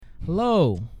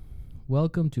Hello.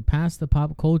 Welcome to Past the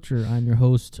Pop Culture. I'm your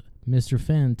host, Mr.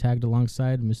 Finn, tagged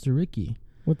alongside Mr. Ricky.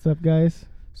 What's up, guys?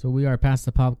 So we are Past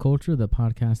the Pop Culture, the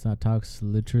podcast that talks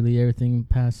literally everything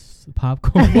past pop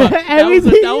culture.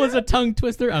 that was a tongue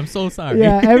twister. I'm so sorry.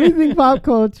 Yeah, everything pop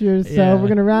culture. So Yeah. we're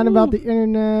going to round about the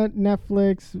internet,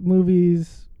 Netflix,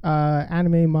 movies,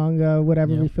 anime, manga,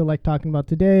 whatever Yep. we feel like talking about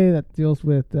today that deals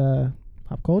with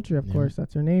pop culture, of Yeah. course.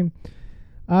 That's her name.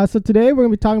 So today we're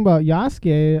going to be talking about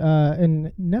Yasuke,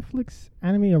 a Netflix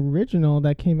anime original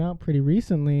that came out pretty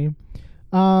recently.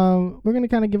 We're going to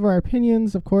kind of give our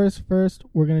opinions. Of course, first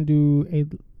we're going to do a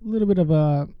little bit of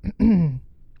a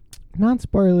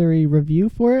non-spoilery review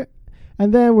for it.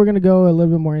 And then we're going to go a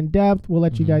little bit more in depth. We'll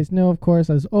let you guys know, of course,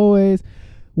 as always,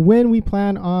 when we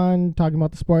plan on talking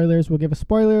about the spoilers. We'll give a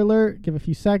spoiler alert, give a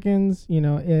few seconds,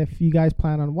 if you guys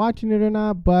plan on watching it or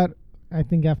not. But I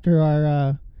think after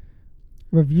our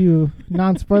review,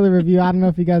 non-spoiler review, I don't know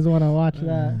if you guys want to watch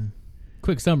that.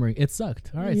 Quick summary. It sucked.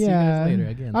 All right. See you guys later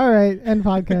again. All right. End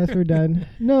podcast. We're done.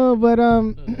 No, but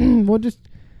we'll just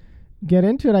get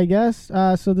into it, I guess.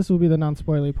 So this will be the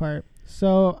non-spoiler part.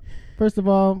 So first of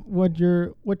all, what's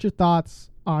your thoughts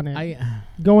on it?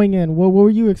 Going in, what were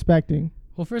you expecting?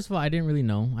 Well, first of all, I didn't really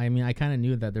know. I mean, I kind of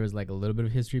knew that there was like a little bit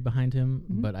of history behind him,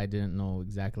 but I didn't know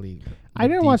exactly. I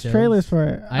didn't watch trailers for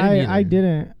it. I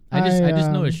didn't. I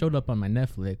just know it showed up on my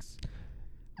Netflix.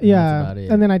 Yeah,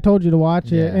 and then I told you to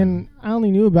watch it, Yeah. and I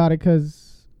only knew about it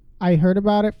because I heard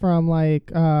about it from like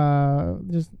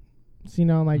just seen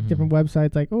on like different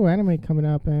websites, like anime coming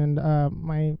up, and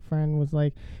my friend was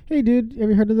like, "Hey, dude, have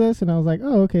you heard of this?" And I was like,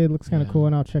 "Oh, okay, it looks kind of cool,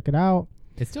 and I'll check it out."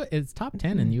 It's top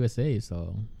 10 in USA,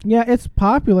 so yeah, it's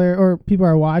popular, or people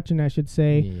are watching, I should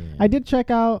say. Yeah. I did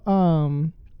check out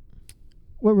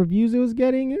what reviews it was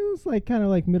getting. It was like kind of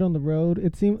like middle of the road.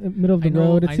 It seemed middle of the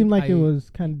road. It seemed like it was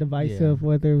kind of divisive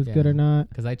whether it was good or not.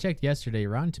 Because I checked yesterday,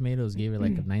 Rotten Tomatoes gave it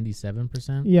like a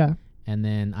 97%. Yeah. And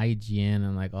then IGN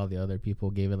and like all the other people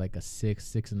gave it like a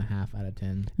 6.5 out of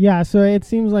 10. Yeah, so it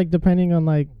seems like depending on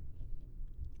like,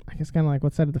 I guess kind of like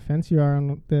what side of the fence you are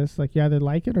on this, like you either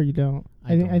like it or you don't.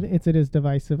 I think it is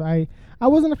divisive. I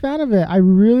wasn't a fan of it. I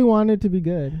really wanted it to be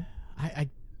good.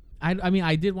 I mean,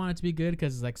 I did want it to be good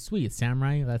because it's like sweet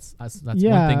samurai. That's one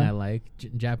thing I like.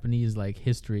 Japanese like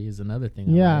history is another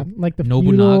thing. I like the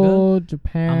Nobunaga, feudal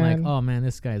Japan. I'm like, oh man,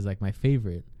 this guy is like my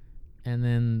favorite. And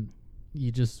then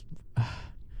you just,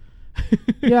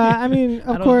 yeah. I mean,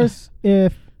 of course,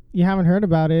 if you haven't heard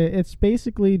about it, it's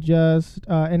basically just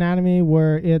an anime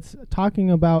where it's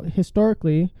talking about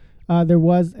historically. There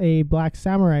was a black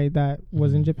samurai that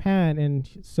was in Japan, and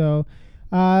so.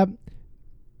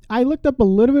 I looked up a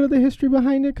little bit of the history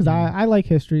behind it because I like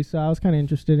history, so I was kind of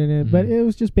interested in it. But it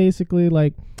was just basically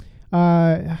like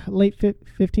late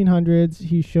 1500s.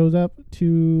 He shows up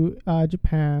to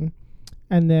Japan,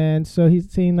 and then so he's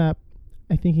saying that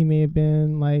I think he may have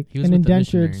been like an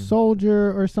indentured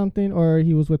soldier or something, or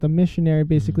he was with a missionary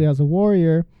basically as a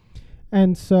warrior.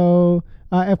 And so,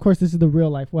 of course, this is the real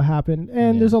life, what happened.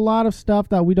 And there's a lot of stuff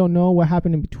that we don't know what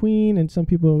happened in between. And some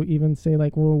people even say,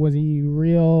 like, well, was he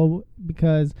real?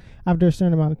 Because after a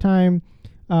certain amount of time,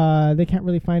 they can't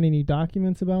really find any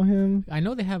documents about him. I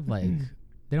know they have, like,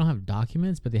 they don't have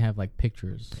documents, but they have, like,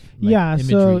 pictures. Like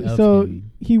so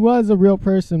he was a real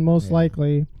person, most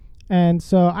likely. And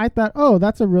so I thought,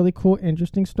 that's a really cool,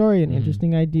 interesting story, an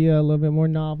interesting idea, a little bit more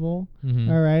novel.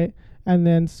 All right. And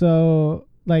then so...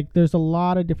 like there's a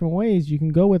lot of different ways you can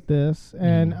go with this,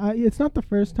 and it's not the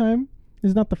first time.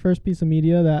 It's not the first piece of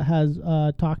media that has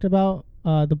talked about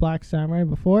the Black Samurai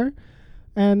before,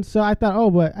 and so I thought,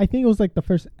 but I think it was like the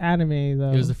first anime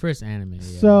though. It was the first anime.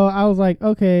 Yeah. So I was like,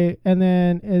 okay, and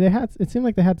then it seemed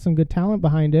like they had some good talent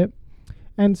behind it,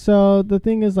 and so the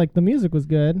thing is like the music was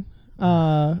good.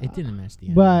 It didn't match the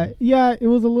anime. But yeah, it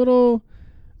was a little.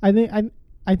 I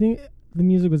think. The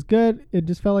music was good. It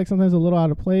just felt like sometimes a little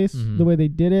out of place the way they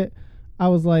did it. I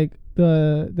was like,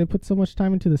 they put so much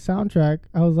time into the soundtrack.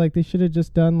 I was like, they should have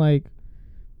just done like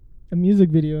a music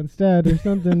video instead or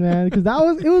something, man. Because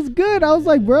it was good. I was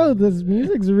like, bro, this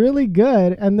music's really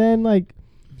good. And then like,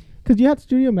 because you had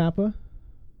Studio Mappa,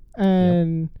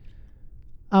 and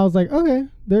I was like, okay,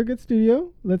 they're a good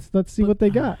studio. Let's see what they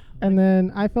got. And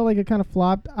then I felt like it kind of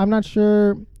flopped. I'm not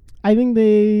sure. I think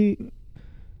they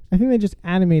just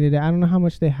animated it. I don't know how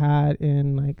much they had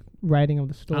in like writing of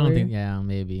the story. I don't think. Yeah,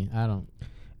 maybe. I don't.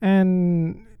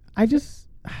 And I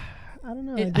don't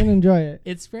know. I didn't enjoy it.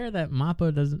 It's fair that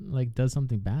Mappa does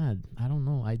something bad. I don't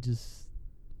know. I just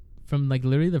from like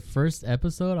literally the first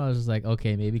episode, I was just like,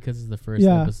 okay, maybe because it's the first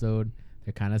episode,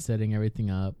 They're kind of setting everything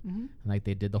up. And, like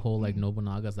they did the whole like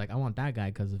Nobunaga's like I want that guy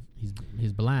because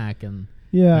he's black and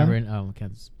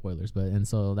can't spoilers, but and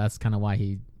so that's kind of why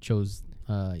he chose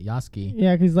Yasuke.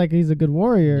 Yeah, because like he's a good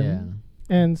warrior. Yeah.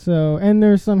 And so, and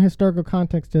there's some historical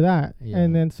context to that. Yeah.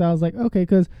 And then, so I was like, okay,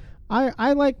 because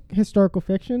I like historical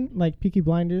fiction, like Peaky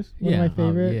Blinders, one of my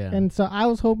favorite. And so I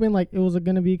was hoping like it was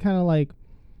going to be kind of like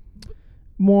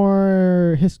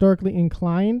more historically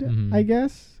inclined, I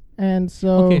guess. And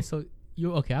so. Okay, so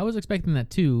I was expecting that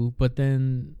too, but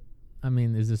then, I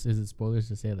mean, is it spoilers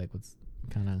to say like what's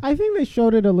kind of? I think they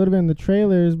showed it a little bit in the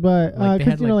trailers, but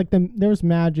because there was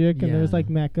magic and there was like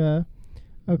mecha.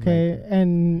 Okay, like,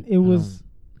 and it was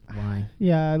why?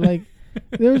 Yeah, like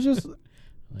there was just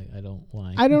like I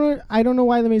don't know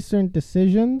why they made certain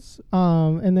decisions.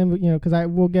 And then because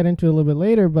we'll get into it a little bit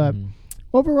later, but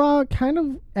overall, kind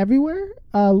of everywhere,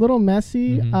 a little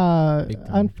messy,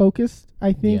 unfocused.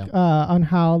 I think on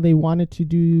how they wanted to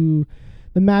do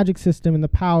the magic system and the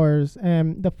powers,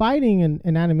 and the fighting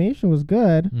and animation was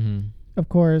good. Of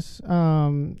course, I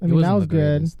mean that was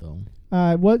good.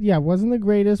 Wasn't the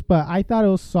greatest, but I thought it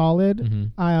was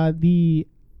solid. The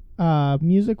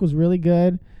music was really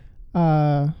good.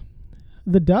 The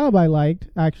dub I liked,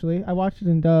 actually. I watched it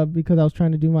in dub because I was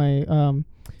trying to do my homework.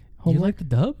 You like the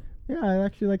dub? Yeah, I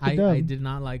actually like the dub. I did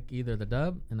not like either the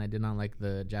dub, and I did not like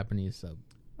the Japanese sub.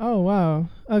 Oh, wow.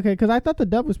 Okay, because I thought the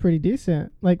dub was pretty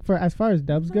decent. Like, for as far as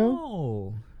dubs go.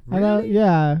 No. Really?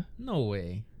 No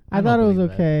way. I thought it was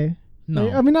okay.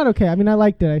 No. I mean, not okay. I mean, I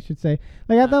liked it, I should say.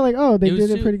 Like, I thought, like, they did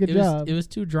a pretty good job. It was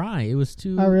too dry. It was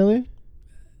too... Oh, really?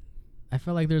 I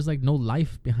felt like there's, like, no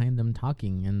life behind them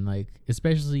talking. And, like,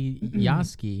 especially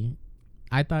Yasuke.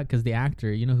 I thought, because the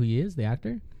actor, you know who he is, the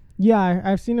actor? Yeah,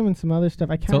 I've seen him in some other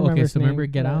stuff. I can't remember his name. Remember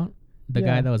Get Out? The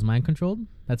guy that was mind-controlled?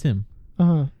 That's him.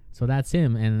 Uh-huh. So that's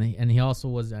him. And he also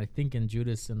was, I think, in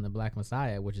Judas and the Black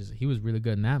Messiah, he was really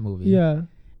good in that movie. Yeah.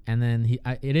 And then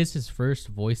it is his first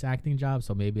voice acting job,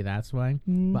 so maybe that's why.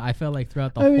 But I felt like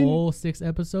throughout the whole 6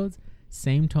 episodes,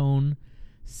 same tone,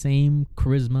 same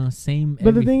charisma, same everything.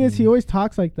 But the thing is, he always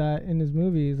talks like that in his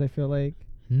movies, I feel like.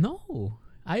 No.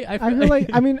 I feel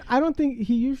like, I mean, I don't think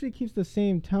he usually keeps the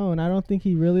same tone. I don't think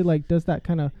he really, like, does that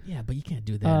kind of... Yeah, but you can't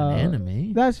do that in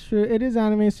anime. That's true. It is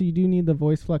anime, so you do need the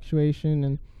voice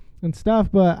fluctuation and stuff,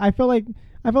 but I feel like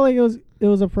it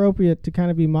was appropriate to kind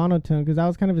of be monotone, because that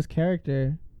was kind of his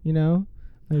character. You know,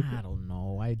 like, I don't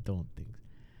know. I don't think.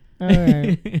 All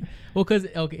right. Well, because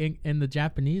in the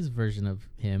Japanese version of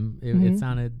him, it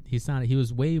sounded he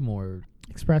was way more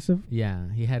expressive.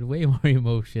 Yeah, he had way more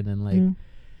emotion and like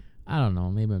I don't know.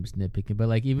 Maybe I'm just nitpicking, but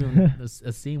like even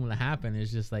a scene when it happened,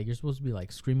 it's just like you're supposed to be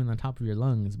like screaming on top of your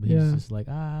lungs, but he's just like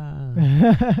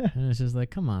and it's just like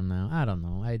come on now. I don't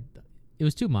know. It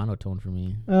was too monotone for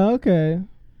me. Oh, okay.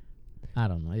 I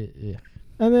don't know.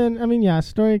 And then I mean,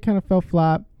 story kind of fell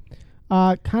flat.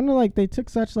 Kind of like they took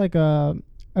such like a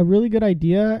really good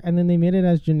idea and then they made it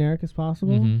as generic as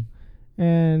possible.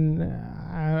 And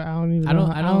I don't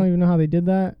even know how they did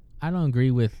that. I don't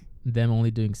agree with them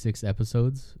only doing 6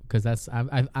 episodes because that's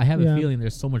I have a feeling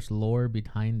there's so much lore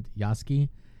behind Yasuke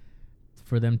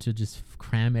for them to just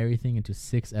cram everything into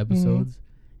 6 episodes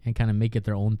and kind of make it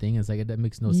their own thing. It's like that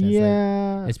makes no sense.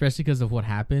 Yeah, like, especially because of what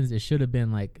happens. It should have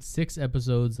been like 6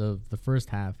 episodes of the first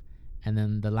half. And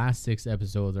then the last 6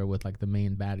 episodes are with like the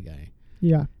main bad guy.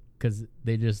 Yeah. Because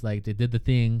they just like, they did the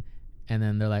thing and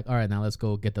then they're like, all right, now let's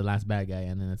go get the last bad guy.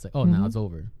 And then it's like, oh, now it's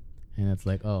over. And it's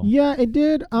like, oh. Yeah, it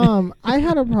did. I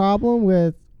had a problem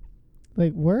with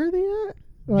like, where are they at?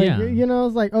 Like, you know,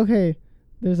 it's like, okay,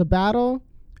 there's a battle.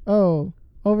 Oh,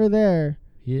 over there.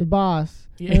 The boss.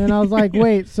 And then I was like,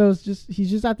 wait, so it's just, he's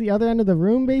just at the other end of the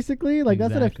room basically? Like,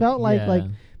 that's what it felt like. Like,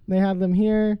 they had them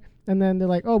here. And then they're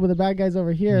like, oh, but the bad guy's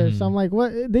over here. So I'm like,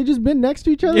 what? They just been next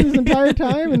to each other this entire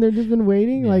time, and they've just been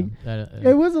waiting. Like,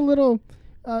 it was a little,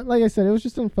 like I said, it was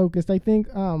just unfocused. I think,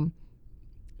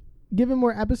 given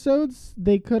more episodes,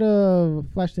 they could have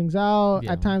fleshed things out.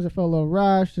 At times, it felt a little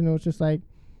rushed, and it was just like,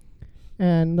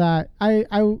 and that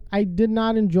I did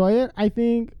not enjoy it. I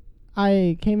think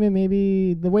I came in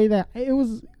maybe the way that it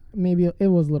was. Maybe it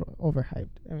was a little overhyped.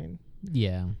 I mean,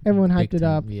 everyone hyped it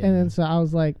up, and then so I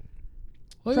was like.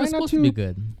 Well, it was supposed to be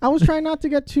good. I was trying not to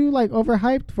get too like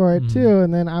overhyped for it too,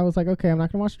 and then I was like, okay, I'm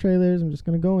not gonna watch trailers. I'm just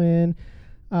gonna go in,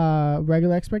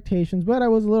 regular expectations. But I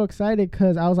was a little excited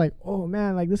because I was like, oh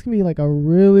man, like this can be like a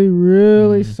really,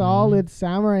 really solid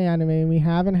samurai anime. And we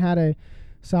haven't had a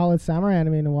solid samurai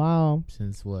anime in a while.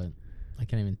 Since what? I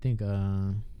can't even think.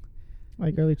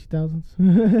 Like early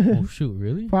 2000s. Oh shoot,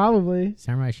 really? Probably.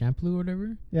 Samurai Champloo or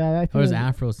whatever. Yeah, that was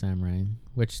Afro Samurai,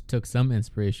 which took some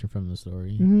inspiration from the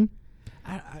story.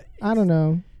 I don't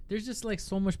know. there's just like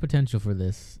so much potential for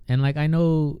this, and like I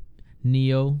know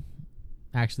Neo,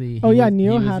 actually.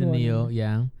 Neo had one. Neo,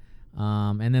 yeah.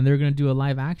 And then they're gonna do a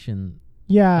live action.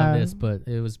 Yeah. Of this, but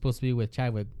it was supposed to be with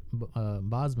Chadwick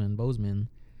Boseman.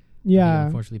 Yeah. He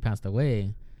unfortunately passed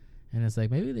away, and it's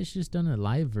like maybe they should just done a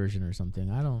live version or something.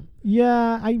 I don't.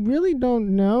 Yeah, I really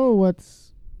don't know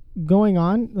what's going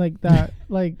on like that.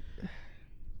 Like,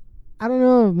 I don't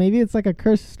know. Maybe it's like a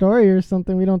cursed story or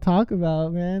something we don't talk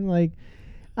about, man. Like,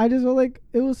 I just feel like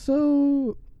it was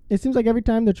so. It seems like every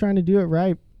time they're trying to do it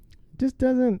right, it just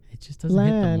doesn't land. Hit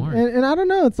the mark. And I don't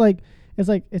know.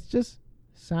 It's just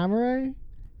samurai.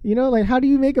 You know, like, how do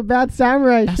you make a bad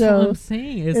samurai show? That's what I'm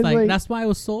saying. It's like that's why I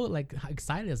was so like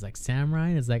excited. It's like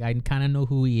samurai. It's like I kind of know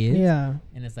who he is. Yeah.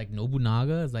 And it's like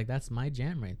Nobunaga. It's like that's my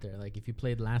jam right there. Like if you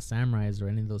played Last Samurais or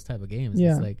any of those type of games,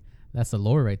 it's like that's the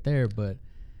lore right there. But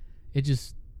they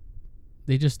just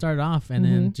started off and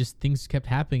then just things kept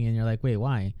happening and you're like, wait,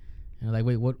 why? And you're like,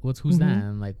 wait, who's that?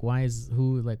 And like, why is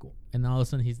who like? And all of a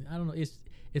sudden I don't know.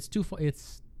 It's too far.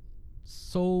 It's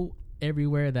so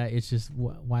everywhere that it's just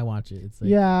why watch it? It's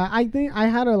like, yeah, I think I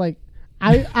had to like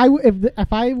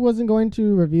if I wasn't going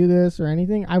to review this or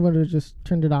anything, I would have just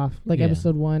turned it off like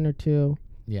episode 1 or 2.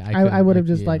 Yeah, I would have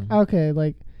just like, okay,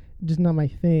 like just not my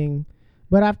thing.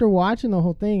 But after watching the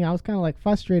whole thing, I was kind of like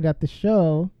frustrated at the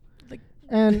show.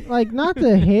 And like not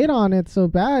to hate on it so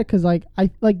bad, because like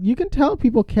you can tell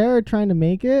people care trying to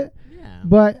make it. Yeah.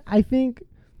 But I think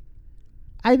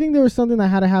there was something that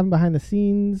had to happen behind the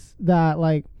scenes that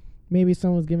like maybe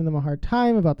someone was giving them a hard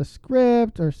time about the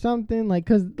script or something, like,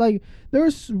 because like there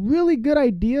was really good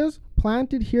ideas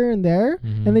planted here and there,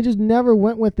 and they just never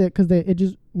went with it because it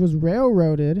just was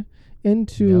railroaded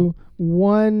into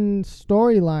one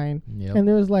storyline. And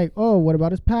there was like, oh, what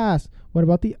about his past? What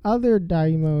about the other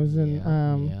daimos?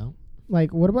 And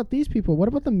like, what about these people? What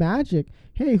about the magic?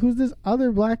 Hey, who's this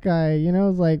other black guy? You know,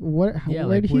 it's like, where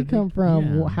did he come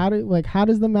from? How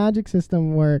does the magic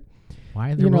system work?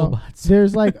 Why are there robots?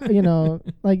 There's like,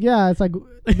 it's like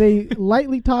they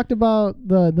lightly talked about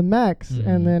the mechs,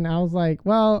 and then I was like,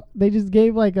 well, they just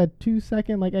gave like a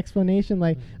 2-second like explanation,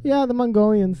 like, the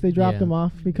Mongolians, they dropped them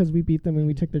off because we beat them and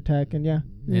we took their tech, and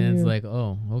it's like,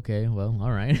 oh, okay, well,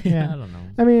 all right. I don't know.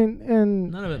 I mean,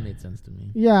 and none of it made sense to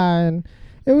me. Yeah, and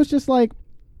it was just like,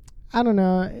 I don't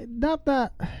know, not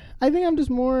that. I think I'm just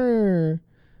more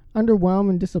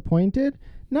underwhelmed and disappointed.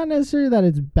 Not necessarily that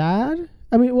it's bad.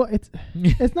 I mean, well, it's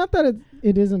not that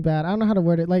it isn't bad. I don't know how to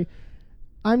word it. Like,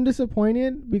 I'm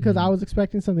disappointed because I was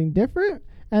expecting something different,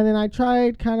 and then I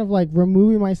tried kind of like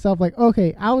removing myself. Like,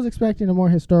 okay, I was expecting a more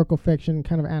historical fiction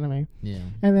kind of anime,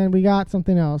 and then we got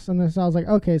something else, and then so I was like,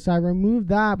 okay, so I removed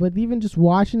that. But even just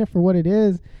watching it for what it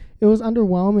is, it was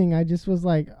underwhelming. I just was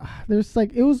like,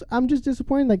 I'm just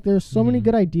disappointed. Like, there's so many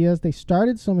good ideas. They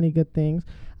started so many good things.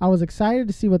 I was excited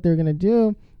to see what they're gonna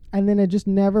do. And then it just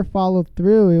never followed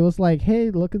through. It was like, hey,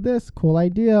 look at this. Cool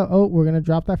idea. Oh, we're going to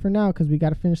drop that for now because we got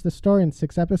to finish the story in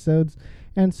 6 episodes.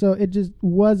 And so it just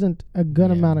wasn't a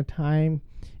good amount of time.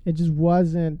 It just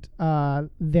wasn't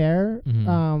there.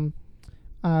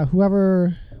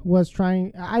 Whoever was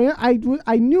trying,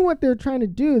 I knew what they were trying to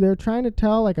do. They were trying to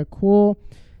tell like a cool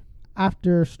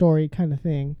after story kind of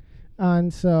thing.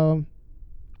 And so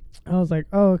I was like,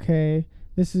 oh, okay,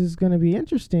 this is going to be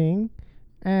interesting.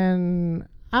 And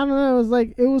I don't know. It was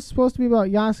like it was supposed to be about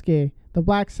Yasuke, the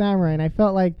Black Samurai, and I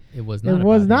felt like it was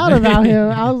not about him.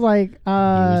 I was like, he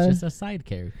was just a side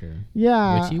character.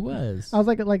 Yeah, which he was. I was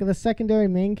like the secondary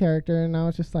main character, and I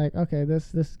was just like, okay,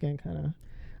 this is getting kind of.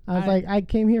 I was like, I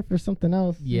came here for something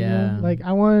else. Yeah, you know? Like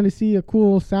I wanted to see a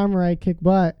cool samurai kick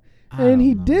butt, and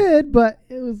he did, but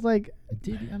it was like.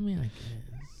 Did he? I mean, I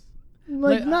guess.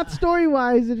 Like not story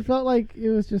wise, it felt like it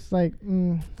was just like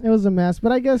it was a mess.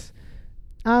 But I guess.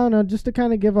 I don't know, just to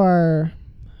kind of give our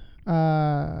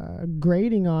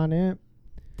grading on it.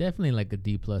 Definitely like a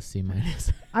D plus C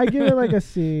minus. I give it like a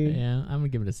C. Yeah, I'm gonna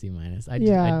give it a C minus.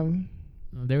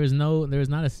 There was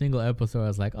not a single episode I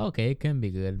was like, okay, it can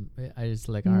be good. I just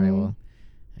like, all right, well,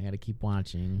 I gotta keep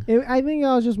watching. I think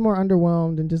I was just more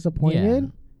underwhelmed and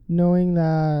disappointed, knowing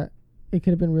that it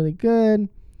could have been really good.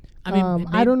 I mean,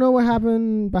 I don't know what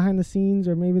happened behind the scenes,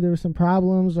 or maybe there were some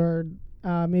problems, or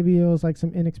maybe it was like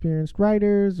some inexperienced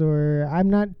writers, or I'm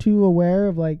not too aware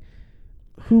of like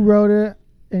who wrote it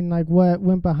and like what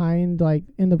went behind like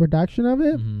in the production of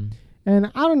it.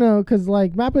 And I don't know, because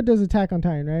like Mappa does Attack on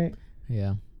Titan, right?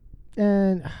 Yeah.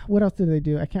 And what else did they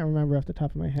do? I can't remember off the top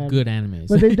of my head. Good animes.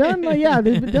 But they've done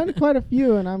they've done quite a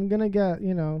few, and I'm gonna get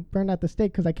burned at the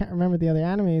stake because I can't remember the other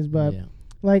animes. But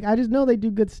like I just know they do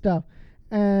good stuff,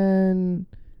 and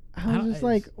I was just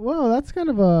like, whoa, that's kind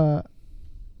of a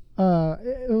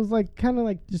it was like kind of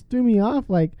like just threw me off.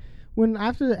 Like when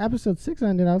after episode 6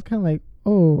 ended, I was kind of like,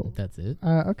 oh, that's it.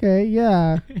 Okay,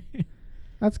 yeah,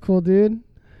 that's cool, dude.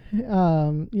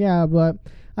 Yeah, but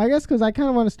I guess because I kind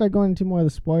of want to start going into more of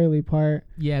the spoily part.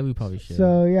 Yeah, we probably should.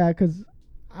 So yeah, because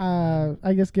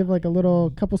I guess give like a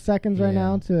little couple seconds right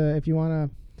now to if you want to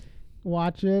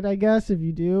watch it. I guess if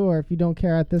you do, or if you don't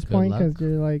care at this point, because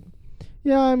you're like,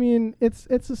 yeah, I mean,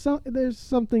 there's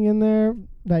something in there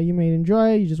that you may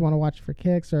enjoy. You just want to watch for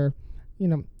kicks, or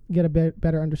get a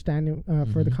better understanding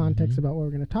for the context about what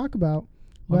we're going to talk about.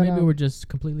 Or maybe we're just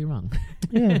completely wrong.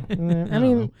 Yeah, I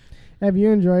mean, if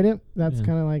you enjoyed it, that's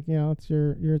kind of like, it's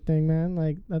your thing, man.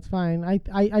 Like, that's fine.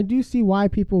 I do see why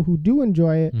people who do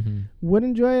enjoy it would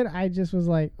enjoy it. I just was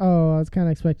like, I was kind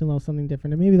of expecting a little something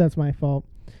different, and maybe that's my fault.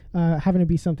 Having to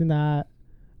be something that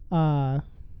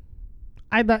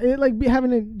I thought it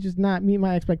having to just not meet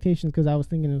my expectations because I was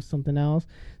thinking it was something else.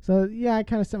 So yeah, I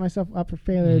kind of set myself up for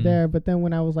failure there. But then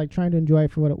when I was like trying to enjoy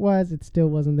it for what it was, it still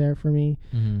wasn't there for me.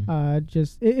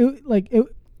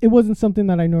 It wasn't something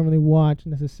that I normally watch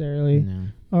necessarily,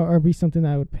 or be something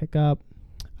that I would pick up.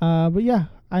 But yeah,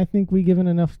 I think we given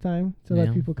enough time to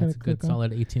let people kind of click good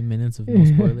solid 18 minutes of no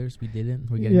spoilers. We didn't.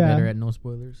 We're getting better at no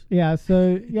spoilers. Yeah.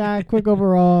 So yeah, quick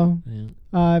overall.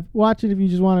 Watch it if you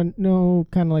just want to know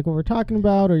kind of like what we're talking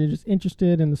about, or you're just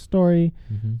interested in the story.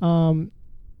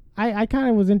 I kind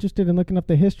of was interested in looking up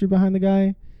the history behind the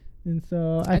guy, and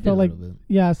so I felt like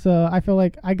so I feel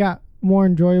like I got more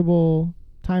enjoyable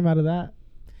time out of that.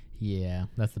 Yeah,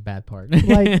 that's the bad part.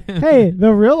 Like, hey,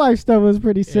 the real life stuff was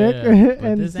pretty sick. But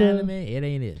and this anime, it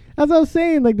ain't it. That's what I was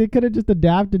saying. Like, they could have just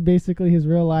adapted basically his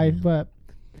real life, but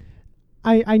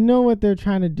I know what they're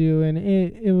trying to do, and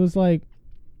it was like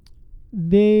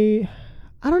I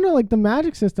don't know, like the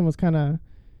magic system was kind of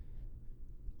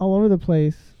all over the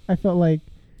place. I felt like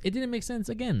it didn't make sense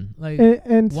again. Like,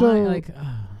 and why? So like,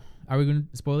 are we going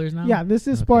to spoilers now? Yeah, this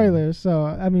is spoilers. So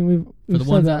I mean, we've for the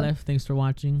ones that left. Thanks for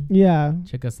watching. Yeah,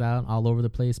 check us out all over the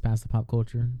place. Past the Pop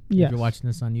Culture. Yeah, if you're watching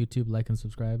this on YouTube, like and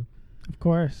subscribe. Of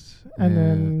course, and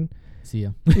then see ya.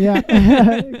 Yeah,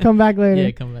 come back later.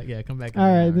 Yeah, come back. Yeah, come back. All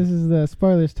right, this is the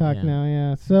spoilers talk now.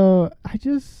 Yeah, so I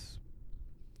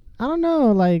don't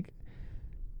know, like,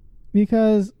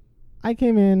 because I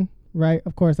came in right.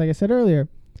 Of course, like I said earlier.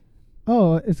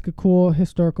 Oh, it's a cool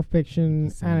historical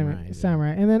fiction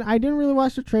samurai. And then I didn't really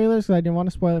watch the trailers because I didn't want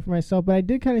to spoil it for myself, but I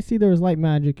did kind of see there was light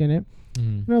magic in it.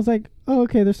 And I was like, oh,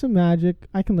 okay, there's some magic.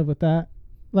 I can live with that.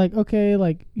 Like, okay,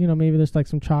 like, maybe there's like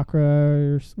some chakra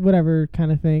or whatever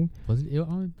kind of thing. Was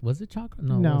it chakra?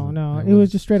 No. It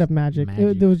was just straight up magic.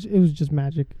 It was just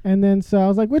magic. And then so I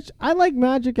was like, which I like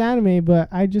magic anime, but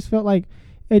I just felt like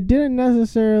it didn't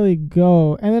necessarily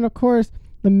go. And then, of course,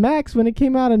 the mechs, when it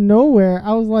came out of nowhere,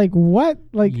 I was like, what?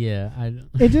 Like,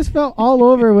 it just felt all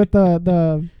over with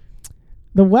the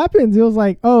weapons. It was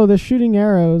like, oh, they're shooting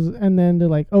arrows, and then they're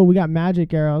like, oh, we got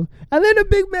magic arrows, and then a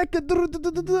big mech.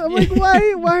 I'm like,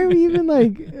 why are we even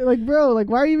like bro, like,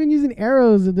 why are you even using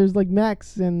arrows if there's like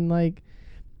mechs and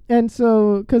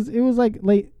so because it was like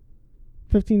late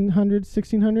 1500s,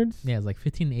 1600s. Yeah, it was like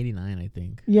 1589, I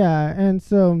think. Yeah, and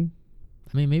so.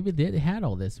 I mean, maybe they had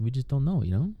all this. We just don't know,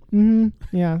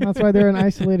 Yeah, that's why they're an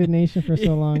isolated nation for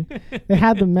so long. They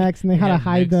had the mechs, and they had to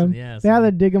hide them. They had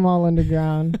to dig them all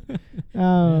underground.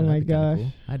 Oh, my gosh.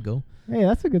 Cool. I'd go. Hey,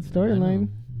 that's a good storyline.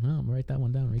 No, I'm going to write that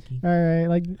one down, Ricky. All right.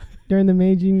 Like, during the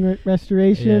Meiji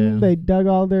Restoration, they dug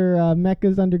all their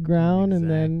mechas underground,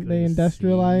 and then they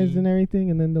industrialized and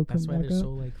everything, and then they'll come back up. That's why they're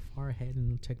so, like, far ahead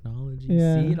in technology.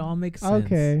 Yeah. See, it all makes sense.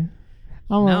 Okay.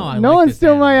 No one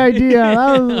steal my idea.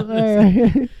 That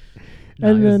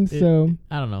was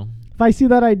I don't know. If I see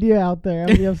that idea out there,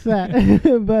 I'll be upset.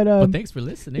 But thanks for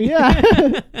listening. Yeah.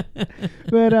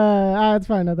 But it's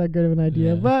probably not that good of an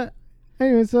idea. Yeah. But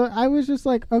anyway, so I was just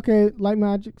like, okay, light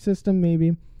magic system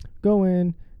maybe. Go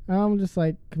in. I'm just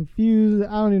like confused.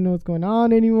 I don't even know what's going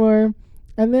on anymore.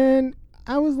 And then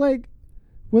I was like,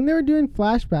 when they were doing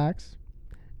flashbacks,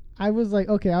 I was like,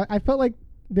 okay, I felt like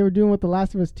they were doing what The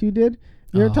Last of Us 2 did.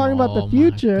 You're talking about the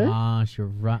future. Gosh, you're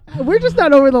right. We're just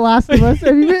not over The Last of Us.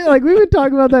 We've been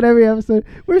talking about that every episode.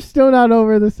 We're still not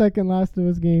over the second Last of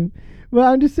Us game. But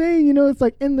I'm just saying, it's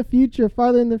like in the future,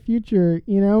 farther in the future,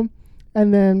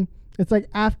 and then it's like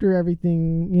after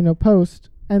everything, post,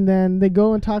 and then they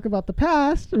go and talk about the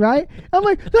past, right? I'm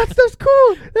like, that stuff's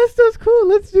cool.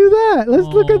 Let's do that. Let's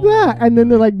look at that. And then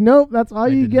they're like, nope, that's all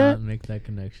you get. I did not make that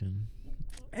connection.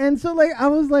 And so, like, I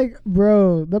was like,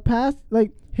 bro, the past,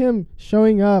 like, him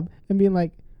showing up and being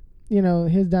like,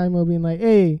 his Daimyo being like,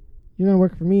 hey, you're going to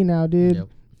work for me now, dude. Yep.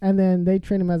 and then they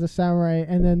train him as a samurai,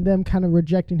 and then them kind of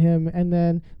rejecting him, and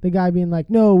then the guy being like,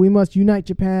 no, we must unite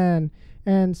Japan,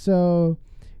 and so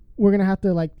we're gonna have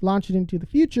to like launch it into the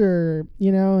future,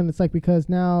 you know, and it's like because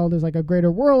now there's like a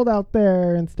greater world out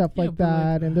there and stuff like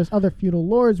that, and there's other feudal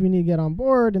lords we need to get on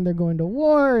board, and they're going to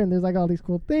war, and there's like all these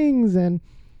cool things, and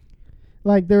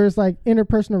like there's like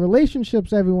interpersonal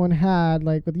relationships everyone had,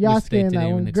 like with Yasuke and that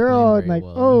one girl, and like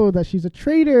that she's a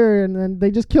traitor, and then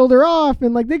they just killed her off,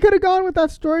 and like they could have gone with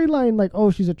that storyline, like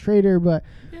she's a traitor, but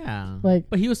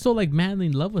but he was so like madly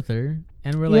in love with her,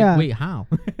 and we're like, wait, how?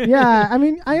 I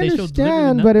mean, I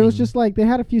understand, but it was just like they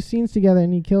had a few scenes together,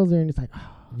 and he kills her, and he's like,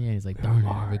 he's like, darn it,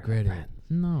 I regret it.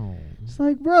 No, it's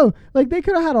like, bro, like they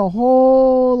could have had a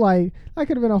whole like that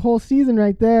could have been a whole season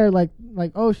right there, like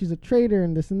she's a traitor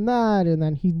and this and that, and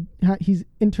then he's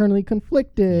internally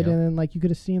conflicted, and then like you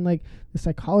could have seen like the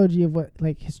psychology of what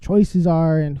like his choices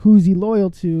are and who's he loyal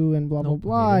to and blah blah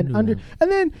blah, and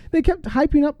then they kept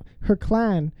hyping up her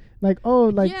clan. Like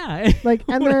like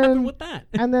and then with that?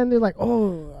 And then they're like,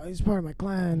 he's part of my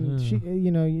clan. She,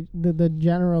 the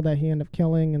general that he ended up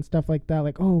killing and stuff like that.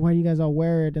 Like, why do you guys all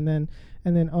wear it? And then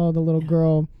the little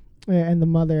girl and the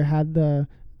mother had the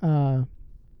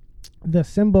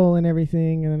symbol and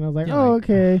everything. And then I was like,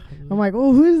 okay. I'm like,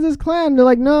 who is this clan? They're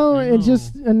like, no, it's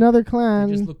just another clan.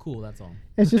 They just look cool. That's all.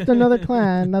 It's just another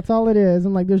clan. That's all it is.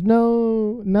 I'm like, there's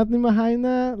nothing behind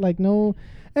that. Like no.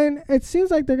 And it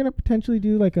seems like they're gonna potentially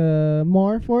do like a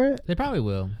more for it. They probably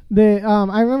will.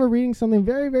 I remember reading something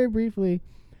very, very briefly,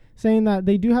 saying that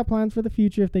they do have plans for the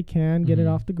future if they can get it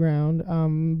off the ground.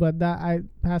 But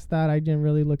past that I didn't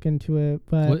really look into it.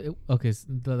 But so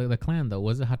the clan though,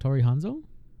 was it Hattori Hanzo?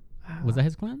 Was that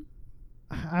his clan?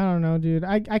 I don't know, dude.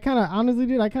 I kind of honestly,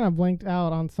 dude, I kind of blanked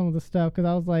out on some of the stuff because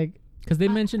I was like, because they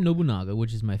mentioned Nobunaga,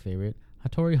 which is my favorite.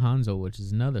 Hattori Hanzo, which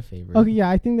is another favorite. Okay, yeah,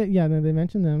 I think that they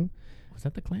mentioned them. Was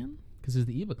that the clan? Because it's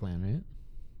the Iba clan, right?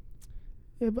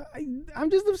 Yeah, but I'm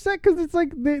just upset because it's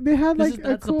like they had like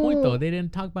that's the point though. They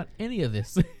didn't talk about any of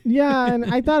this. Yeah,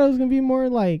 and I thought it was gonna be more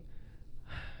like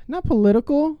not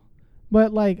political,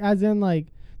 but like as in like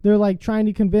they're like trying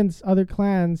to convince other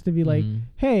clans to be like,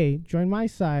 hey, join my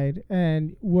side,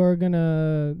 and we're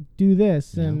gonna do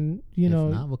this, and if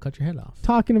not, we'll cut your head off.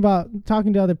 Talking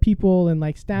to other people and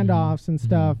like standoffs and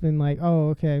stuff, and like,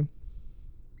 okay.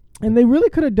 And they really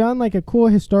could have done like a cool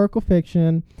historical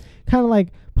fiction, kind of like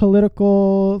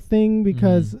political thing,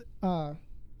 because or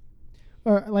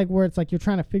like where it's like you're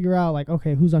trying to figure out like,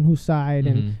 okay, who's on whose side,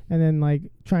 and then like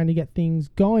trying to get things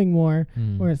going more,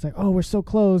 where it's like, we're so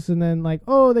close, and then like,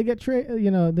 they get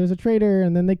there's a traitor,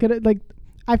 and then they could like,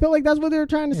 I felt like that's what they were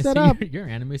trying to set up. Your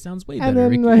anime sounds way and better.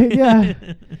 And then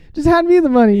like, just hand me the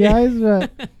money, guys. But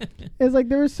it's like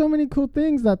there were so many cool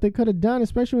things that they could have done,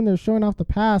 especially when they're showing off the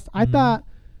past. I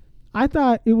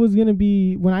thought it was going to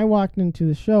be, when I walked into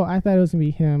the show, I thought it was going to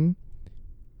be him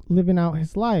living out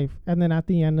his life. And then at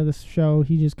the end of the show,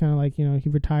 he just kind of like, he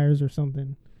retires or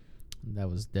something. That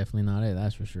was definitely not it,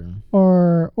 that's for sure.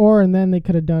 And then they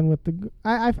could have done with the,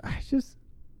 I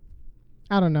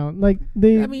don't know. Like,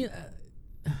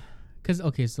 because,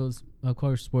 okay, so it's, of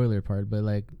course, spoiler part, but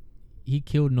like, he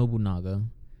killed Nobunaga.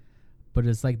 But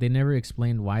it's like they never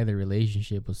explained why the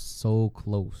relationship was so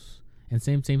close. And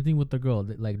same thing with the girl.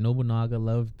 Like Nobunaga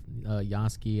loved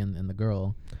Yasuke and the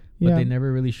girl, but they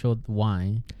never really showed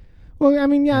why. Well, I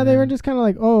mean, they were just kind of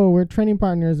like, we're training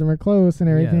partners and we're close and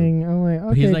everything. I'm like, okay,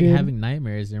 but he's like having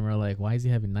nightmares, and we're like, why is he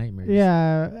having nightmares?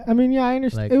 Yeah, I mean, I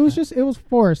understand. Like, it was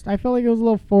forced. I felt like it was a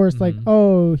little forced. Like,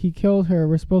 he killed her.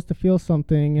 We're supposed to feel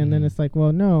something, and then it's like,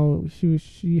 well, no,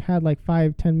 she had like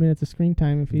 5-10 minutes of screen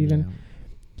time, if even. Yeah.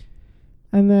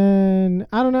 And then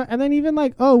I don't know, and then even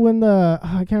like when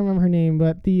I can't remember her name,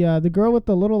 but the girl with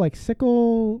the little like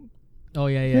sickle. Oh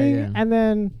yeah. And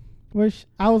then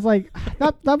I was like,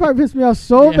 that part pissed me off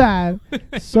so bad,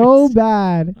 so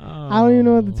bad. I don't even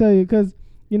know what to tell you, because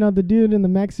the dude in the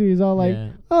mech suit is all like,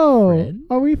 Fred?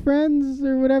 Are we friends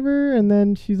or whatever? And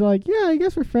then she's like, yeah, I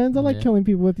guess we're friends. I like killing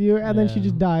people with you. And then she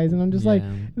just dies, and I'm just like,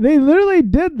 they literally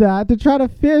did that to try to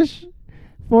fish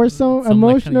for some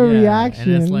emotional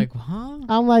reaction. And it's like, huh?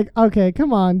 I'm like, okay,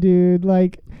 come on, dude.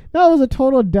 Like, that was a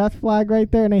total death flag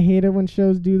right there, and I hate it when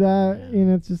shows do that.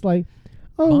 And it's just like,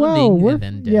 wow,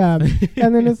 and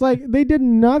then it's like they did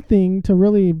nothing to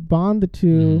really bond the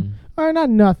two, or not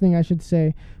nothing, I should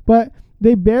say, but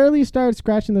they barely started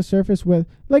scratching the surface with,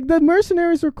 like, the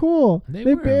mercenaries were cool.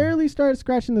 They barely started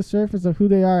scratching the surface of who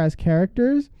they are as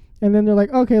characters, and then they're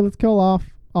like, okay, let's kill off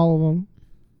all of them.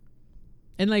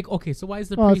 And like, okay, so why is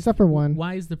the priest? Except for one.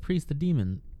 Why is the priest the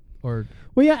demon? Or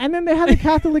well, yeah, and then they had the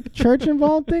Catholic Church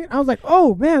involved thing. I was like,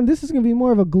 oh man, this is gonna be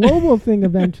more of a global thing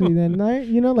eventually. Then, right?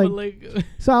 You know, like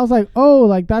so I was like, oh,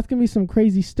 like that's gonna be some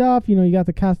crazy stuff. You know, you got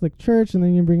the Catholic Church, and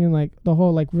then you bring in like the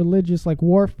whole like religious like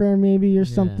warfare maybe or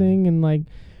something, and like.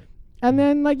 And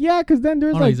then, like, yeah, because then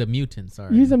there's, he's a mutant,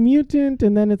 sorry. He's a mutant,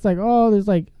 and then it's like, oh, there's,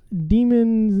 like,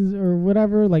 demons or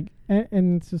whatever, like,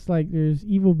 and it's just, like, there's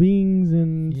evil beings,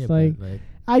 and it's, like,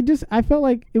 I felt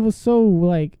like it was so,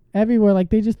 like, everywhere. Like,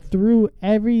 they just threw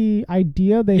every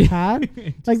idea they had.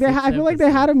 Like, I feel like they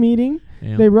had a meeting.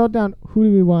 Yeah. They wrote down, who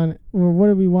do we want, or what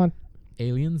do we want?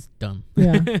 Aliens? Done.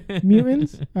 Yeah.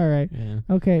 Mutants? All right. Yeah.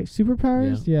 Okay.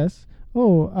 Superpowers? Yeah. Yes.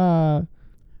 Oh,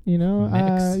 you know,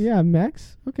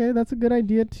 mechs. Okay, that's a good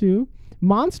idea too.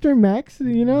 Monster mechs,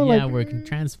 you know, yeah, where it can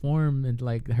transform and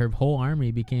like her whole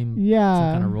army became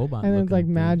some kind of robot. And then it's like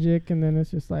magic, and then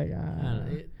it's just like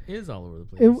it is all over the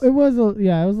place. It was a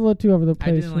little too over the place.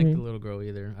 I didn't like the little girl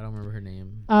either. I don't remember her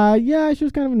name. Yeah, she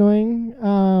was kind of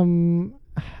annoying.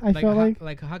 I felt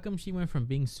like how come she went from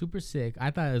being super sick?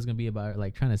 I thought it was gonna be about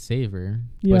like trying to save her,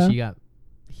 yeah. But she got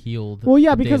healed. Well,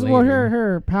 yeah, because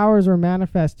her powers were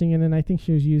manifesting, and then I think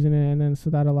she was using it, and then so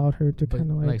that allowed her to kind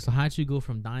of like. So how'd she go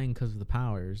from dying because of the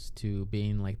powers to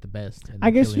being like the best? I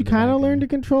guess she kind of learned to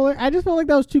control it. I just felt like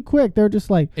that was too quick. They're just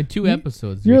like in 2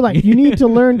 episodes. You're like you need to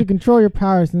learn to control your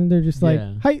powers, and they're just like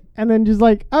hi, and then just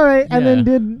like all right, and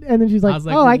then she's like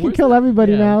oh I can kill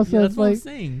everybody now. So it's like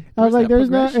I was like there's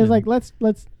no. It's like let's.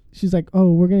 She's like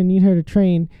oh we're gonna need her to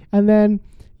train, and then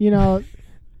you know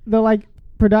the like.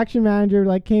 Production manager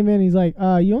like came in. He's like,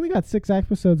 you only got 6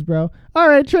 episodes, bro. All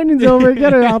right, training's over.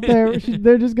 Get her out there.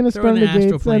 They're just gonna storm the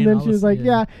gates. And then she was like,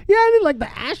 yeah. And then like the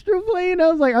astro plane.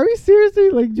 I was like, are we seriously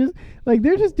like just like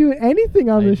they're just doing anything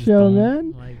on the show,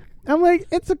 man? I'm like,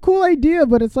 it's a cool idea,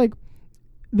 but it's like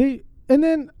and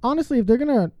then honestly, if they're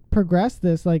gonna progress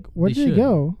this, like where do they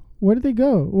go? Where do they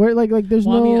go? Where like there's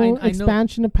no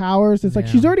expansion of powers. It's like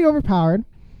she's already overpowered.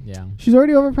 Yeah, she's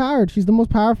already overpowered. She's the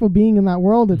most powerful being in that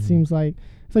world. It seems like.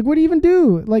 It's like, what do you even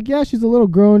do? Like, yeah, she's a little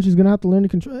girl and she's gonna have to learn to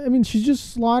control. I mean, she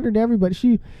just slaughtered everybody.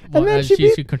 She beat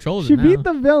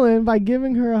the villain by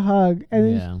giving her a hug,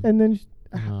 and then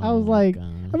I was like,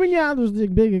 I mean, yeah, there was a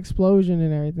big explosion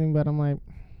and everything, but I'm like,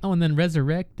 oh, and then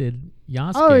resurrected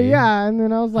Yasuke. Oh yeah, and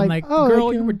then I was like oh,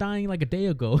 girl, you were dying like a day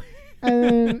ago. And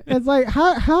then it's like,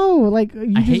 how, like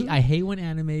I hate when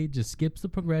anime just skips the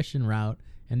progression route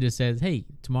and just says, hey,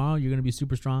 tomorrow you're gonna be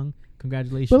super strong.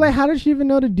 Congratulations. But like, how did she even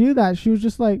know to do that? She was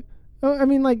just like, oh, I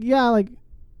mean, like, yeah, like,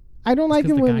 I don't like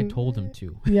it when the guy told him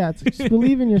to. Yeah, it's just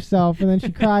believe in yourself, and then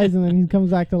she cries, and then he comes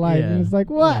back to life, and it's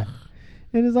like, what?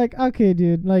 And it's like, okay,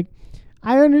 dude, like,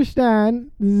 I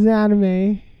understand this is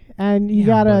anime, and you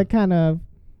gotta kind of.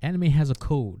 Anime has a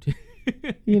code.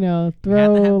 You know,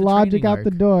 throw logic out the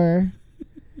door.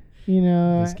 You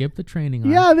know, they skip the training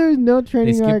arc. Yeah, there's no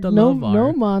training arc. No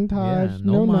montage.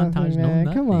 No montage.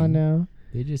 Nothing. Come on now.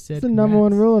 They just said it's the number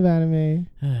one rule of anime.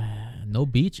 No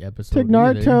beach episode. Took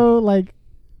Naruto like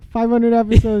 500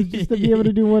 episodes just to be able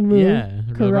to do one move. Yeah,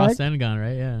 correct. Rasengan,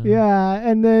 right? Yeah. Yeah,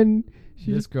 and then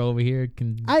this girl over here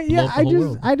can. I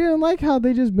didn't like how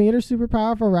they just made her super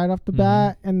powerful right off the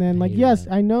bat, and then like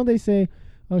I know they say,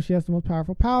 oh, she has the most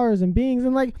powerful powers and beings,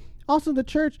 and like also the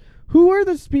church. Who are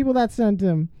those people that sent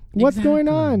him? What's going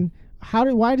on?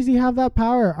 Why does he have that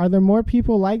power? Are there more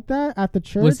people like that at the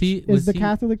church? Is the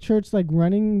Catholic Church like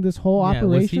running this whole operation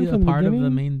from the beginning? Was he a part of the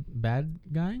main bad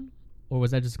guy, or was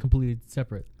that just completely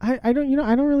separate? I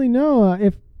don't really know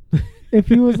if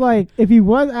he was like if he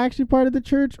was actually part of the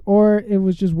church or it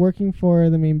was just working for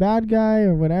the main bad guy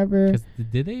or whatever.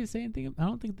 Did they say anything? I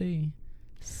don't think they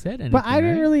said anything. But I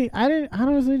didn't really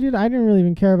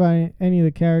even care about any of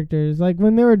the characters. Like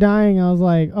when they were dying, I was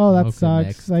like, oh, that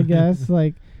sucks. I guess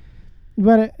like.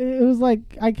 But it was like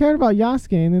I cared about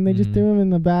Yasuke, and then they just threw him in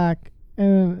the back,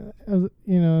 and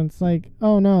it's like,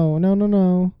 oh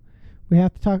no, we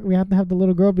have to have the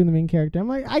little girl be the main character. I'm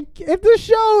like, if the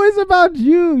show is about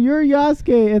you're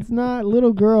Yasuke. It's not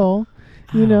little girl,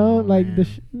 like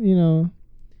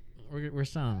we're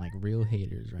sounding like real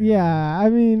haters, right? Yeah, I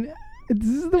mean, this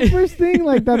is the first thing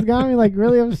like that's got me like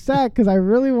really upset because I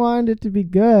really wanted it to be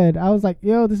good. I was like,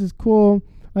 yo, this is cool.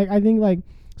 Like I think like.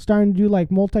 Starting to do like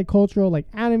multicultural like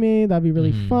anime, that'd be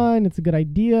really fun. It's a good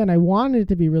idea, and I wanted it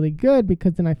to be really good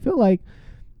because then I feel like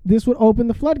this would open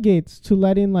the floodgates to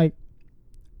let in like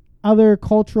other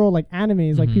cultural like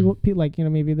animes, like people like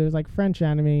maybe there's like French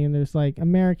anime and there's like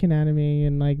American anime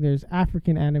and like there's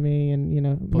African anime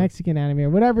and Mexican anime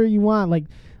or whatever you want. Like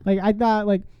I thought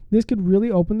like this could really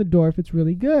open the door if it's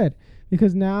really good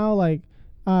because now like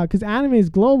because anime is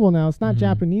global now, it's not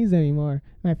Japanese anymore,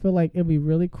 and I feel like it'd be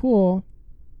really cool.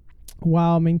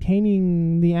 while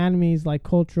maintaining the anime's like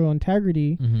cultural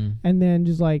integrity, and then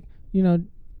just like, you know,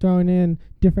 throwing in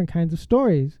different kinds of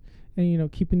stories, and, you know,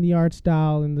 keeping the art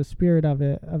style and the spirit of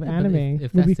it of anime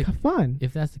would be fun.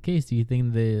 If that's the case, do you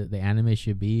think the anime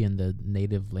should be in the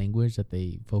native language that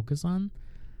they focus on?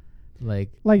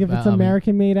 Like if it's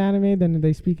American-made anime, then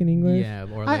they speak in English. Yeah,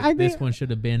 or like I this one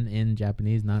should have been in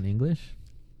Japanese, not English.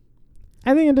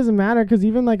 I think it doesn't matter, because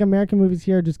even like American movies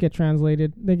here just get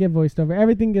translated. They get voiced over.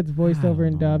 Everything gets voiced over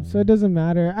and dubbed, so it doesn't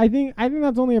matter. I think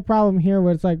that's only a problem here,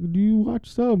 where it's like, do you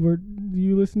watch sub or do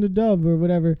you listen to dub or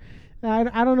whatever? I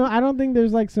don't know. I don't think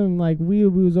there's like some like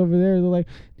weeaboos over there. They're like,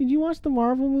 did you watch the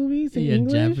Marvel movies in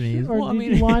English? Japanese. Or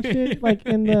did you watch it like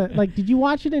in the like? Did you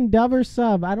watch it in dub or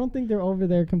sub? I don't think they're over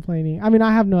there complaining. I mean,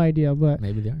 I have no idea, but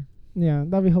maybe they are. Yeah,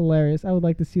 that'd be hilarious. I would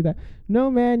like to see that. No,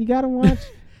 man, you gotta watch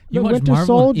the Winter Marvel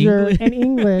Soldier in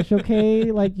English.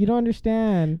 Okay, like you don't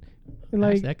understand.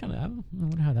 Like actually, that kind of. I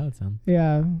wonder how that would sound.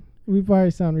 Yeah, we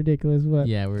probably sound ridiculous, but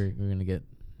yeah, we're gonna get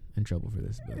in trouble for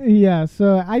this. But yeah,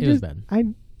 so it was bad.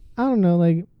 I don't know,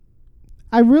 like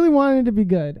I really wanted it to be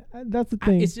good. That's the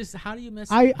thing. It's just, how do you mess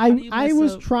I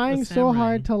was trying so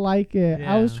hard to like it.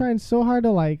 Yeah. I was trying so hard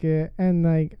to like it, and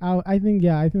like I think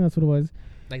that's what it was.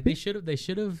 Like they should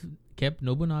have kept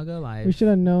Nobunaga alive. We should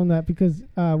have known that, because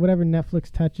whatever Netflix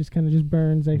touches kind of just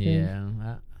burns, I think.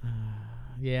 Yeah.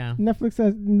 Yeah. Netflix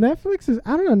is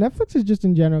I don't know, Netflix is just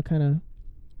in general kind of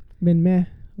been meh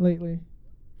lately.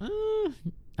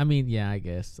 I mean, yeah, I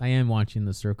guess I am watching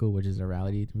The Circle, which is a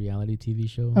reality TV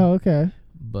show. Oh, okay.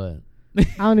 But I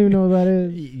don't even know what that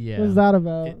is. Yeah, what's that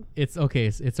about? It's okay.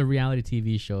 It's a reality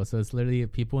TV show, so it's literally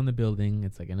people in the building.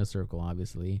 It's like in a circle,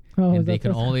 obviously, and they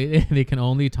can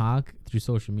only talk through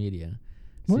social media.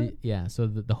 What? So, so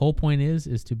the whole point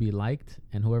is to be liked,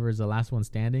 and whoever is the last one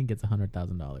standing gets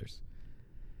 $100,000.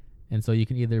 And so you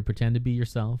can either pretend to be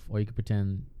yourself, or you can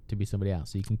pretend to be somebody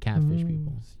else. So you can catfish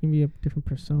people. You can be a different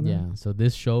persona. Yeah. So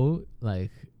this show,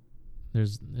 like,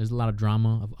 there's a lot of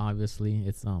drama. Obviously,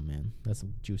 it's that's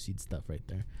some juicy stuff right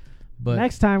there. But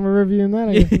next time we're reviewing that,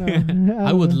 I guess. No.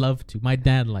 I would love to. My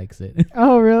dad likes it.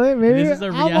 Oh, really? Maybe this is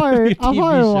a reality I'll TV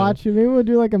probably show. watch it. Maybe we'll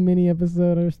do like a mini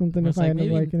episode or something if I end up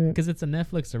liking it. Because it's a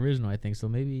Netflix original, I think. So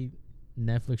maybe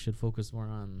Netflix should focus more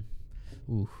on,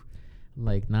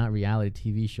 like not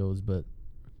reality TV shows, but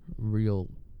real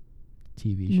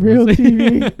TV shows. Real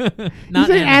TV. You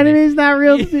say anime is not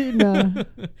real TV? No.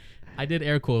 I did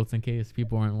air quotes in case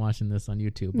people weren't watching this on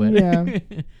YouTube, but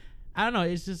yeah. I don't know.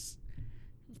 It's just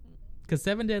because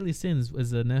 7 Deadly Sins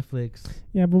was a Netflix.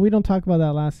 Yeah, but we don't talk about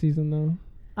that last season though.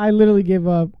 I literally gave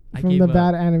up from the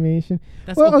bad animation.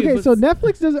 Well, okay, so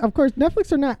Netflix does. Of course,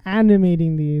 Netflix are not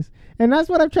animating these, and that's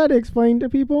what I've tried to explain to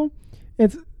people.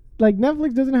 It's like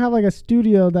Netflix doesn't have like a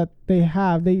studio that they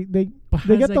have. They get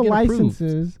the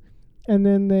licenses, and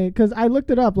then because I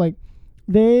looked it up, like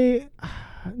they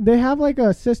have like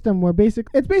a system where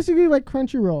it's basically like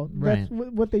Crunchyroll. Right.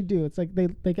 That's what they do. It's like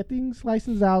they get things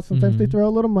licensed out. Sometimes they throw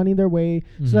a little money their way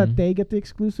so that they get the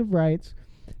exclusive rights,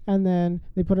 and then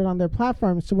they put it on their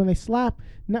platform. So when they slap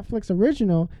Netflix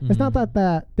original, it's not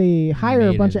that they hire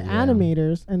a bunch of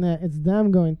animators and that it's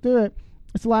them going through it.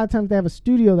 It's a lot of times they have a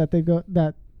studio that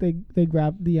they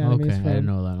grab the animes from. I didn't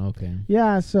know that. Okay.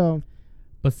 Yeah, so.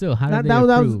 But still, how did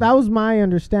that was my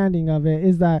understanding of it,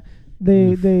 is that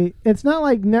they it's not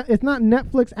like it's not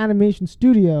Netflix Animation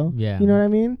Studio. Yeah. You know what I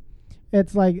mean?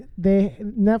 It's like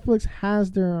Netflix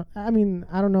has their. I mean,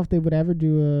 I don't know if they would ever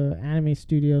do a anime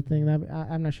studio thing.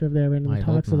 I'm not sure if they're ever in the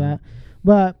talks of that,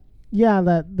 but. Yeah,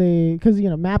 that because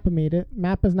Mappa made it.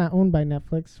 Mappa's not owned by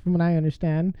Netflix, from what I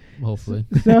understand. Hopefully.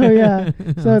 So yeah,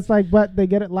 so it's like, but they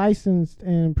get it licensed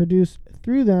and produced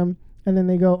through them, and then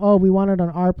they go, oh, we want it on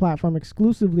our platform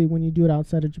exclusively when you do it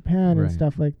outside of Japan and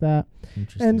stuff like that.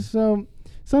 Interesting. And so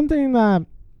something that,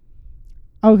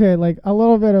 okay, like a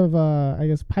little bit of I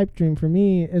guess pipe dream for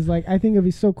me is like, I think it'd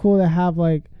be so cool to have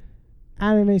like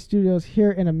anime studios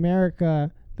here in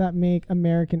America that make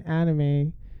American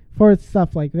anime for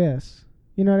stuff like this.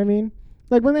 You know what I mean?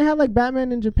 Like when they have like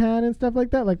Batman in Japan and stuff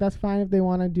like that, like that's fine if they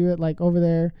want to do it like over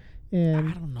there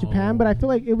in Japan, but I feel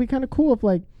like it'd be kind of cool if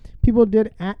like people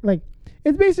did like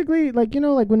it's basically like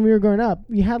like when we were growing up,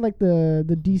 we had like the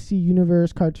DC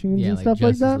Universe cartoons and stuff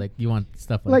like that. Like you want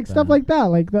stuff like that. Stuff like that.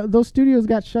 Like those studios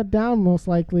got shut down most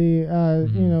likely.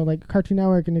 Like Cartoon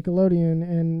Network and Nickelodeon,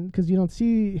 and because you don't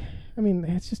see. I mean,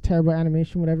 it's just terrible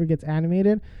animation, whatever gets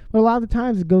animated. But a lot of the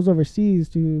times it goes overseas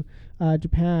to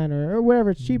Japan or wherever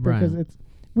it's cheaper, because it's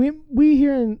we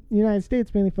here in the United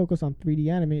States mainly focus on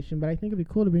 3D animation, but I think it'd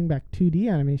be cool to bring back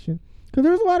 2D animation, because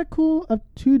there was a lot of cool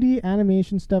 2D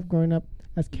animation stuff growing up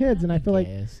as kids, and I feel like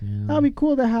that'd be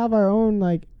cool to have our own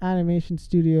like animation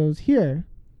studios here.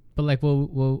 But like,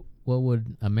 what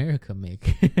would America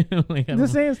make? Like, the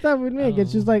same stuff we'd make.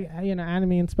 It's just like, you know,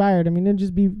 anime inspired. I mean, it'd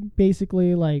just be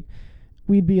basically like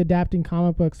we'd be adapting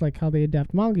comic books like how they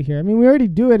adapt manga here. I mean, we already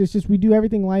do it. It's just we do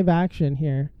everything live action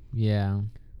here. Yeah.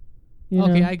 You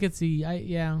okay, know? I could see.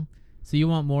 So you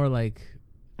want more like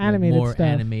animated more stuff.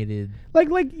 Animated, like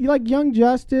Young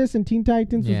Justice and Teen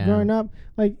Titans was growing up.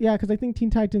 Like, yeah, because I think Teen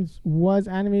Titans was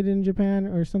animated in Japan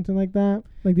or something like that.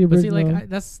 Like the original. But see, like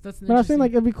that's. But I was saying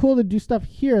like it'd be cool to do stuff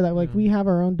here that like we have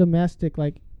our own domestic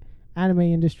like anime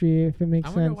industry if it makes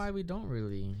sense. I wonder why we don't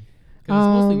really.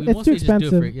 It's too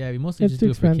expensive. We mostly just do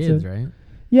it for kids, right?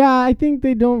 Yeah, I think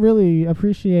they don't really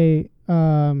appreciate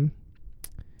the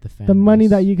money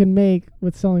that you can make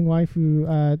with selling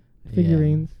waifu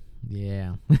figurines.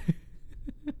 Yeah.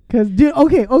 Cause dude,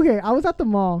 okay, I was at the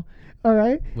mall. All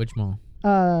right. Which mall?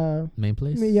 Main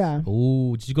place. Yeah.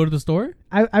 Oh, did you go to the store?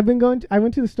 I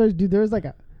went to the stores, dude. There was like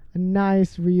a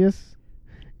nice Rios.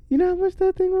 You know how much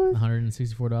that thing was?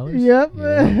 $164. Yep.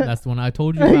 Yeah, that's the one I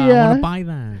told you about. I want to buy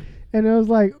that. And it was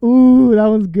like, ooh, that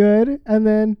one's good. And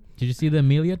then did you see the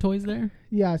Amelia toys there?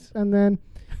 Yes. And then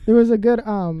there was a good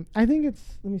I think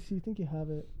it's, let me see, I think you have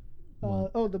it.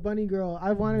 The bunny girl.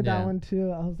 I wanted that one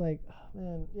too. I was like, oh,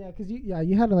 man, yeah, because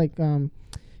you had to like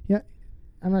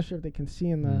I'm not sure if they can see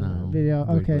in the video.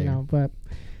 Okay, no, but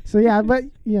so yeah, but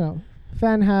you know,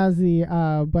 Fan has the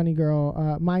bunny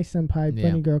girl, my senpai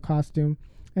bunny girl costume,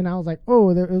 and I was like,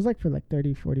 oh, it was like for like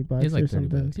 $30-$40 it's like or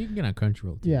something. $30. You can get on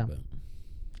Crunchyroll too. Yeah.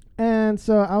 And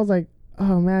so I was like,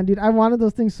 oh man, dude, I wanted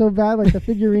those things so bad, like the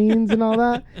figurines and all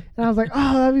that, and I was like,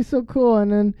 oh, that'd be so cool.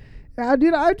 And then,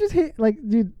 dude, I just hate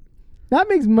that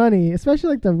makes money, especially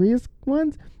like the Rios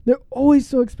ones. They're always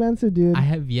so expensive, dude. I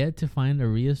have yet to find a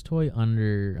Rios toy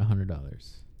under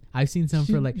 $100. I've seen some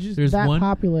for like there's that one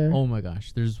popular. Oh my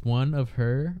gosh, there's one of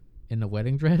her in a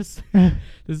wedding dress.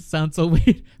 This sounds so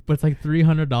weird, but it's like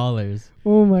 $300.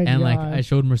 Oh my god! And like I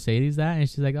showed Mercedes that, and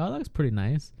she's like, "Oh, that looks pretty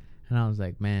nice." And I was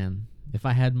like, "Man, if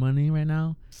I had money right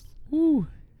now, whoo."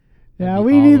 Yeah,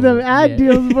 we need them ad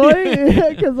deals, boy.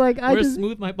 Because like I just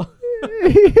smooth my ball.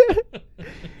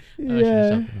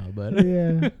 Yeah.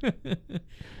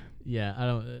 Yeah, I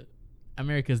don't.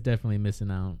 America's definitely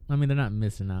missing out. I mean, they're not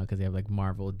missing out because they have like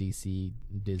Marvel, DC,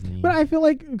 Disney. But I feel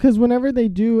like because whenever they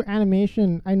do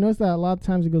animation, I notice that a lot of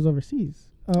times it goes overseas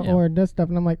or does stuff,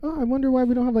 and I'm like, oh, I wonder why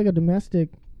we don't have like a domestic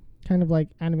kind of like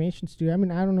animation studio. I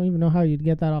mean, I don't even know how you'd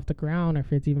get that off the ground or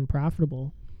if it's even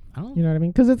profitable. You know what I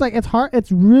mean? Because it's like it's hard.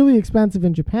 It's really expensive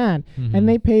in Japan, and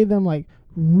they pay them like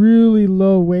really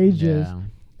low wages,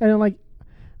 and like.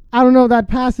 I don't know if that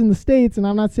passed in the States, and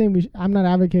I'm not saying I'm not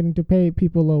advocating to pay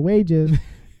people low wages,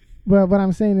 but what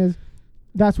I'm saying is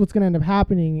that's what's going to end up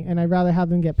happening, and I'd rather have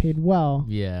them get paid well.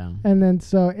 Yeah. And then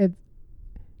so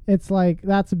it's like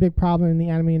that's a big problem in the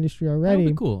anime industry already.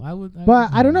 That would be cool.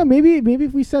 I don't know. Maybe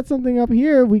if we set something up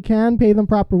here, we can pay them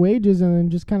proper wages, and then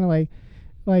just kind of like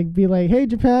be like, hey,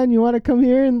 Japan, you want to come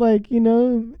here and like, you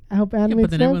know, help animate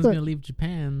but then stuff? Everyone's gonna leave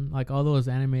Japan. Like all those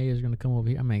animators are gonna come over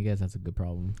here. I mean, I guess that's a good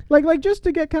problem. Like just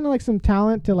to get kind of like some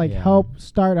talent to like help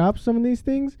start up some of these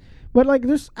things. But like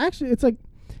there's actually, it's like,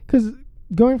 because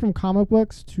going from comic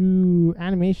books to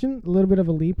animation, a little bit of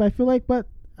a leap, I feel like. But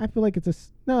I feel like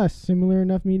it's not a similar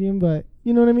enough medium, but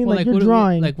you know what I mean? Well, like you're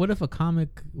drawing. What if a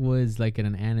comic was like in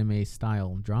an anime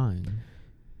style drawing?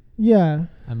 Yeah.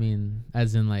 I mean,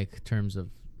 as in like terms of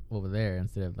over there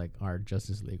instead of like our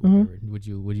Justice League, whatever. Would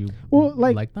you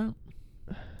like that?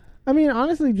 I mean,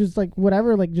 honestly, just like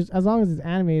whatever, like just as long as it's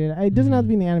animated, it doesn't have to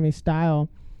be in the anime style.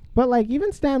 But like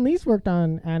even Stan Lee's worked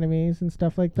on animes and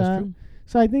stuff like that. True.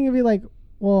 So I think it'd be like,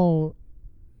 well,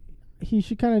 he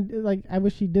should kind of like. I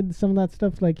wish he did some of that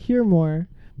stuff like here more.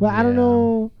 But I don't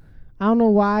know. I don't know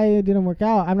why it didn't work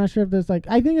out. I'm not sure if there's like.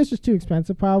 I think it's just too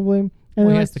expensive, probably. And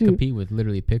he has to compete with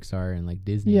literally Pixar and like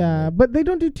Disney. Yeah, but they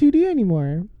don't do 2D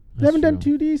anymore. They haven't done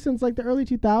 2D since like the early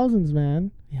 2000s,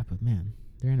 man. Yeah, but man,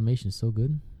 their animation is so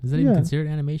good. Is that even considered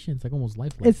animation? It's like almost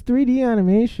lifelike. It's 3D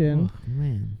animation. Oh,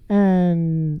 man.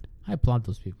 And I applaud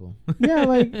those people. Yeah,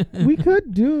 like we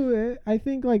could do it. I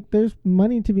think like there's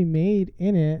money to be made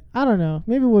in it. I don't know.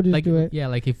 Maybe we'll just do it. Yeah,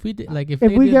 like if we did, like if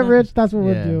we get rich, that's what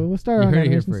we'll do. We'll start our own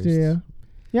animation studio.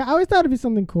 Yeah, I always thought it'd be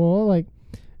something cool. Like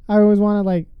I always want to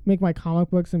like make my comic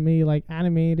books and maybe like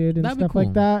animated and stuff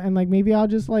like that. And like maybe I'll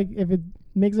just like if it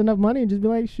makes enough money and just be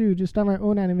like, shoot, just start my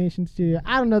own animation studio.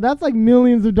 I don't know. That's like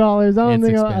millions of dollars. I don't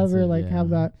think I'll ever like have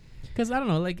that. Because I don't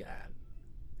know, like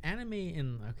anime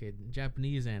and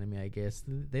Japanese anime, I guess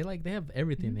they have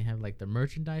everything. They have like the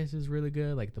merchandise is really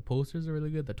good, like the posters are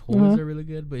really good, the toys are really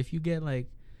good. But if you get like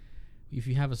if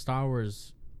you have a Star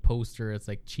Wars poster, it's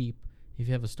like cheap. If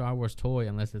you have a Star Wars toy,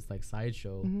 unless it's like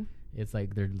Sideshow, it's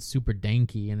like they're super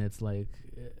danky, and it's like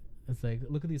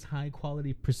look at these high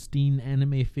quality pristine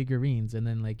anime figurines, and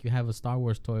then like you have a Star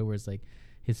Wars toy where it's like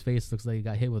his face looks like he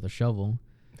got hit with a shovel,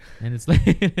 and it's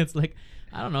like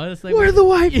I don't know, it's like where's the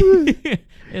waifu?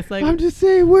 It's like I'm just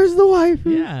saying, where's the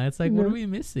waifu? Yeah, it's like what are we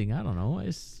missing? I don't know.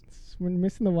 We're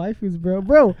missing the waifus,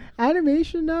 bro.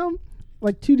 Animation now,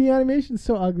 like 2D animation is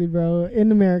so ugly, bro.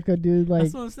 In America, dude. Like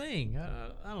that's what I'm saying.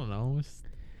 I don't know.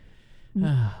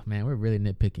 Man, we're really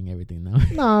nitpicking everything now.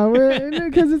 No,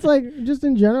 because it's like just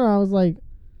in general. I was like,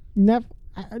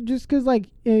 just because like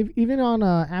even on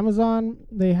Amazon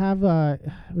they have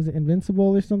was it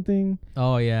Invincible or something?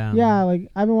 Oh yeah. Yeah,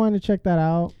 like I've been wanting to check that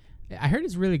out. I heard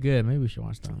it's really good. Maybe we should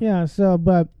watch that. Yeah. So,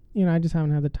 but I just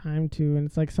haven't had the time to, and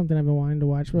it's like something I've been wanting to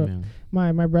watch. But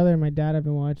my brother and my dad have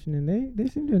been watching, and they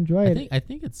seem to enjoy it. I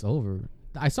think it's over.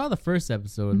 I saw the first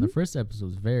episode, and the first episode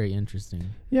was very interesting.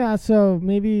 Yeah, so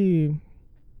maybe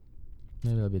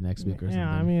it'll be next week or something. Yeah,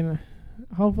 I mean,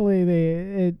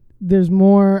 hopefully there's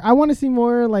more. I want to see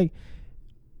more like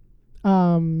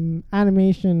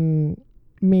animation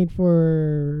made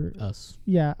for us.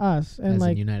 Yeah, us, and as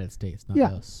like in United States, not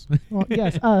us. Well,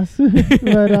 yes, us.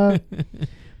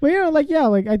 But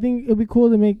like I think it'd be cool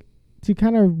to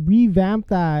kind of revamp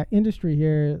that industry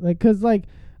here, like because like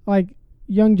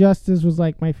Young Justice was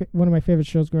like one of my favorite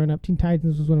shows growing up. Teen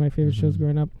Titans was one of my favorite shows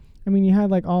growing up. I mean, you had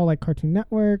like all like Cartoon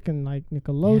Network and like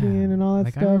Nickelodeon and all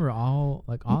that stuff. I remember all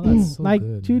that's so like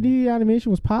good. 2D animation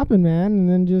was popping, man, and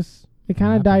then just it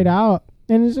kind of died out,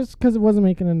 and it's just because it wasn't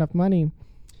making enough money.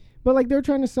 But like they were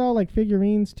trying to sell like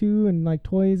figurines too and like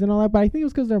toys and all that. But I think it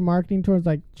was because they're marketing towards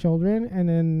like children, and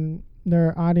then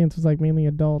their audience was like mainly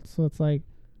adults. So it's like,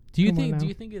 do you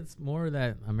think it's more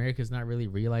that America's not really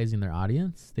realizing their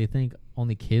audience? They think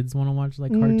only kids want to watch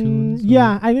like cartoons.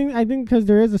 Yeah, I think because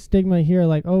there is a stigma here,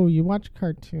 like, oh, you watch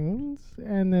cartoons,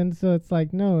 and then so it's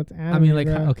like, no, it's anime. I mean, like,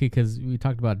 okay, because we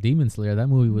talked about Demon Slayer. That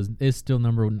movie is still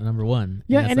number one.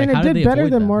 Yeah, and then it did better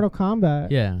than Mortal Kombat.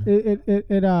 Yeah,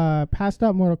 it passed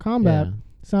up Mortal Kombat. Yeah.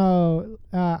 So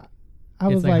I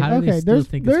was like, okay, there's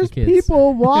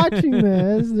people watching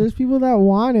this. There's people that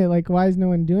want it. Like, why is no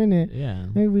one doing it? Yeah,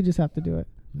 maybe we just have to do it.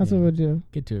 That's what we'll do.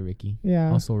 Get to it, Ricky. Yeah.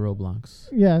 Also Roblox.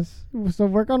 Yes. So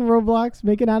work on Roblox,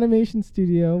 make an animation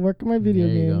studio, work on my video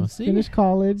games, finish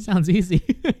college. Sounds easy.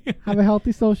 Have a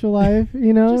healthy social life,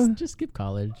 Just skip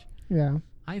college. Yeah.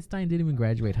 Einstein didn't even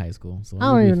graduate high school, so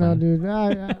I don't even know, dude.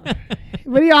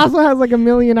 But he also has like 1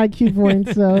 million IQ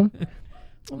points, so.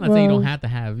 I'm not saying you don't have to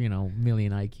have,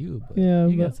 million IQ, but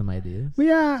you got some ideas. But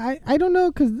yeah, I don't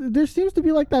know, because there seems to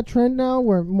be like that trend now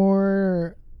where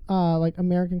more like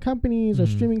American companies or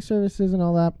streaming services and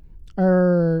all that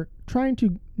are trying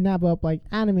to nab up like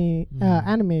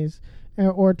animes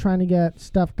or trying to get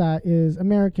stuff that is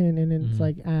American and it's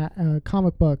like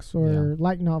comic books or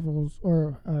light novels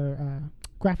or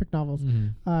graphic novels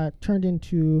turned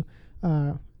into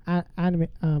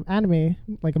anime,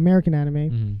 like American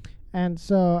anime. And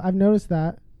so I've noticed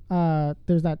that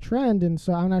there's that trend, and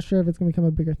so I'm not sure if it's going to become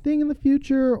a bigger thing in the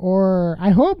future, or I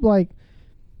hope like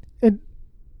it,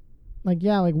 like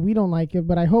we don't like it,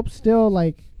 but I hope still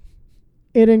like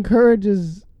it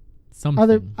encourages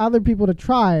other people to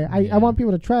try. I want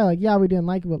people to try, like, we didn't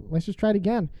like it, but let's just try it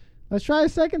again. Let's try a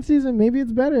second season. Maybe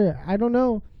it's better. I don't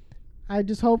know. I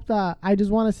just hope that I just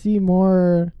want to see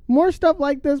more stuff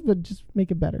like this, but just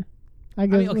make it better. I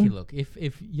guess. Okay, look, if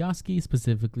Yasuke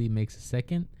specifically makes a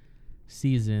second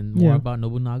season more about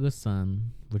Nobunaga's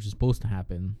son, which is supposed to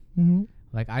happen,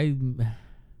 like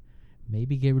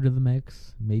maybe get rid of the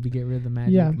mechs, maybe get rid of the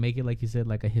magic, make it like you said,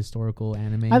 like a historical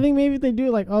anime. I think maybe if they do,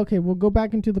 like, okay, we'll go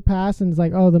back into the past, and it's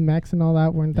like, oh, the mechs and all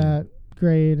that weren't that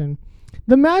great, and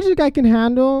the magic I can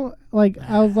handle. Like,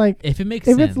 I was like, if it makes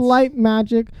sense, it's light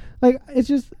magic, like, it's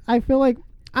just, I feel like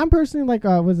I'm personally like,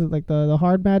 was it like the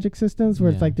hard magic systems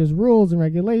where it's like there's rules and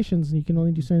regulations and you can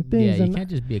only do certain things. Yeah, you can't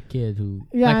just be a kid who.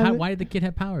 Yeah. Like, why did the kid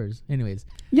have powers? Anyways.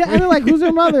 Yeah, and then like, who's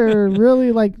her mother?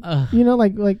 Really, like, like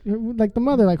the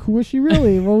mother. Like, who was she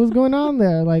really? What was going on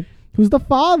there? Like, who's the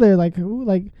father? Like, who?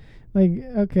 Like,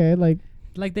 okay, like.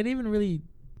 Like, they didn't even really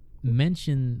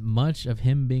mention much of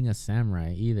him being a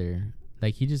samurai either.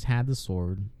 Like, he just had the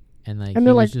sword. And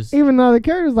they're like, even though the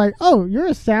character's like, oh, you're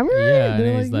a samurai? Yeah,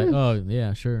 and he's like, oh,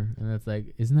 yeah, sure. And it's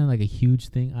like, isn't that like a huge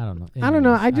thing? I don't know. Anyways, I don't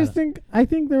know. I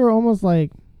think they were almost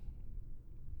like,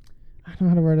 I don't know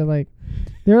how to word it. Like,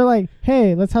 they were like,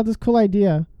 hey, let's have this cool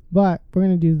idea, but we're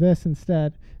going to do this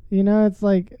instead. It's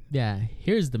like. Yeah,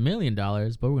 here's the $1 million,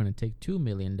 but we're going to take $2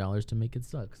 million to make it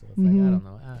suck. So it's like, I don't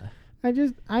know.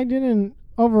 I didn't,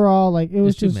 overall, like, it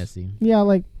was too messy. Yeah,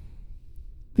 like.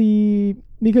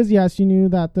 because yes, you knew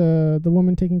that the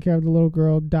woman taking care of the little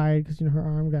girl died because her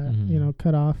arm got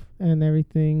cut off and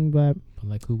everything, but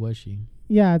like, who was she?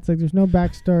 Yeah, it's like there's no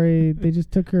backstory. They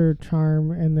just took her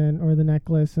charm or the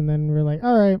necklace, and then we're like,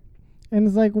 all right. And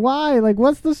it's like, why? Like,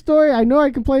 what's the story? I know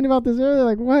I complained about this earlier.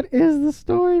 Like, what is the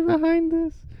story behind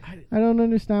this? I don't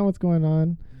understand what's going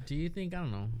on. Do you think, I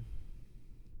don't know,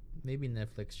 maybe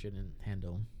Netflix shouldn't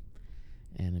handle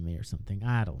anime or something?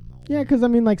 I don't know. Yeah, because I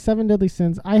mean, like, Seven Deadly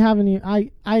Sins, I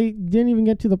didn't even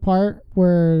get to the part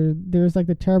where there's like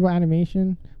the terrible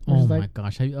animation. Oh my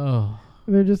gosh.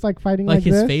 They're just like fighting like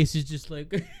his this. face is just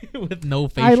like with no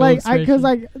facial expression. Because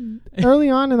like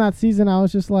early on in that season, I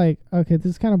was just like, okay, this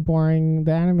is kind of boring.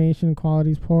 The animation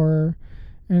quality's poor,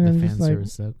 and the then fan just like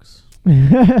service sucks.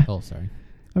 Oh, sorry.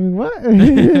 I mean, what?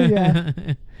 Yeah,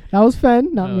 that was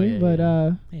Fen, not me. Yeah, but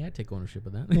hey, I take ownership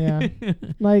of that. Yeah,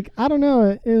 like I don't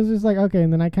know. It was just like okay,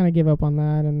 and then I kind of gave up on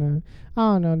that, and then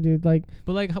I don't know, dude. Like,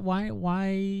 but like,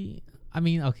 why? I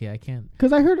mean, okay, I can't.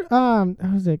 Because I heard, how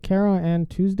was it, Carol and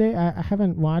Tuesday? I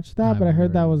haven't watched that, but I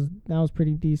heard that was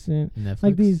pretty decent. Netflix?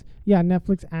 Like these,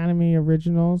 Netflix anime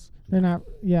originals. They're not,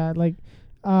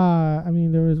 I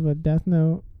mean, there was Death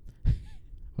Note.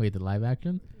 Wait, the live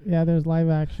action? Yeah, there's live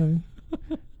action.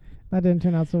 That didn't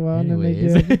turn out so well.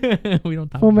 Anyways, and then they did we don't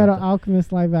talk Full Metal about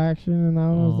Alchemist live action, and that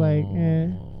one was like,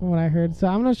 from what I heard. So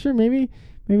I'm not sure. Maybe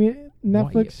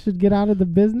Netflix should get out of the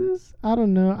business. I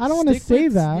don't know. I don't want to say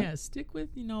that. Yeah, stick with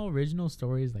original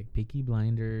stories like Peaky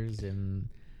Blinders and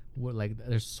what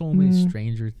there's so many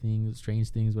strange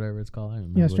things, whatever it's called. I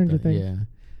don't remember Stranger Things. Yeah,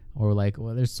 or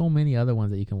there's so many other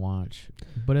ones that you can watch,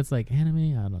 but it's like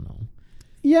anime. I don't know.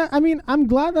 Yeah, I mean, I'm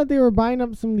glad that they were buying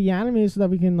up some of the anime so that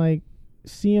we can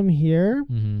see them here,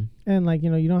 and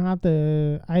you don't have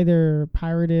to either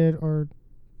pirate it or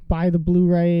buy the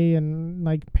Blu-ray and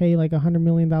pay $100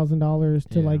 million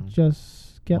to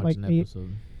just get watch 8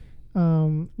 episode.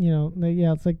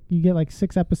 It's like you get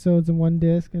 6 episodes in one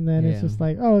disc, and then it's just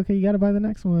oh, okay, you got to buy the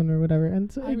next one or whatever, and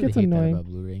so it gets annoying. That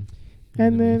about Blu-ray.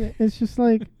 And then it's just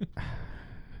I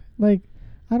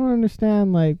don't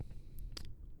understand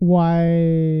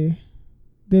why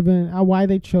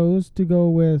they chose to go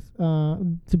with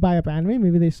to buy up anime.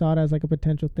 Maybe they saw it as a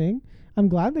potential thing. I'm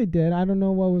glad they did. I don't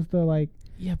know what was the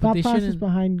thought process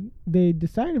behind they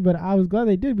decided, but I was glad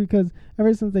they did, because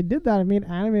ever since they did that, it made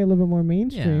anime a little bit more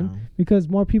mainstream, because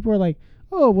more people are like,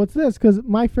 oh, what's this? Because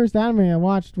my first anime I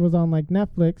watched was on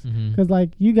Netflix, because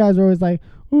you guys were always like,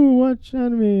 ooh, watch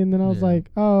anime, and then I was like,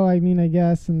 oh, I mean, I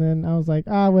guess, and then I was like,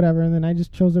 whatever, and then I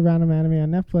just chose a random anime on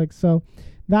Netflix. So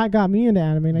that got me into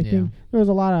anime, and I think there was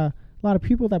a lot of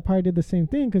people that probably did the same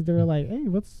thing, because they were like, hey,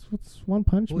 what's One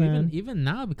Punch Man? Even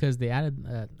now, because they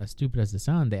added, as stupid as it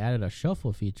sounds, they added a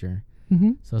shuffle feature.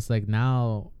 So it's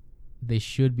now they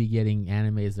should be getting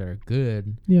animes that are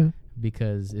good. Yeah.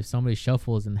 Because if somebody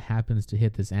shuffles and happens to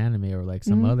hit this anime or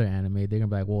some other anime, they're going to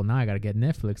be like, well, now I got to get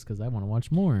Netflix because I want to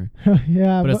watch more.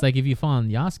 Yeah. But it's if you fall on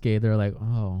Yasuke, they're like,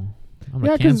 oh, I'm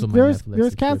going to cancel my Netflix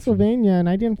there's Castlevania, and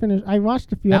I didn't finish. I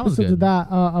watched a few episodes of that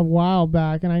a while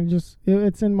back, and I just,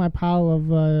 it's in my pile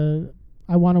of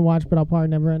I want to watch, but I'll probably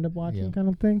never end up watching kind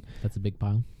of thing. That's a big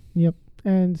pile. Yep.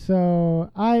 And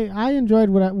so I enjoyed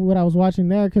what I was watching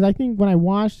there, because I think when I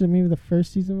watched it, maybe the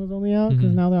first season was only out,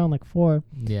 because now they're on 4.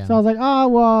 Yeah. So I was like, oh,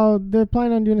 well, they're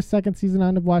planning on doing a second season. I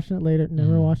ended up watching it later.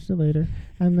 Never watched it later.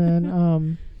 And then,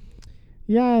 and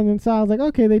then so I was like,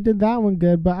 okay, they did that one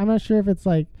good, but I'm not sure if it's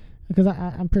because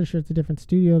I'm pretty sure it's a different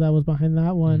studio that was behind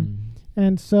that one.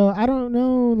 And so I don't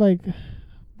know,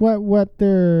 what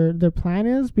their plan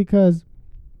is, because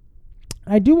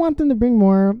I do want them to bring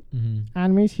more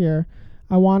animes here.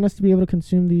 I want us to be able to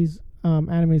consume these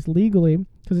animes legally,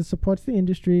 because it supports the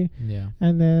industry. Yeah.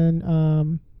 And then,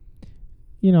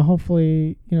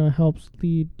 hopefully, it helps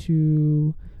lead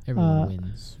to everyone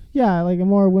wins. Yeah, a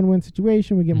more win-win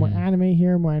situation. We get more anime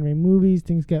here, more anime movies.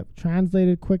 Things get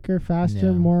translated quicker,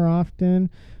 faster, more often.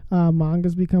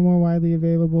 Mangas become more widely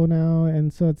available now,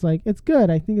 and so it's it's good.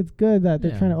 I think it's good that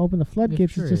they're trying to open the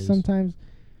floodgates. It's just sometimes,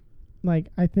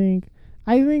 I think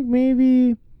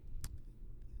maybe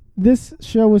this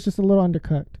show was just a little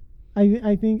undercooked.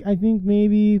 I think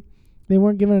maybe they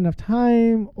weren't given enough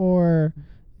time, or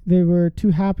they were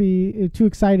too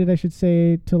excited, I should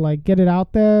say, to get it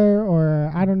out there,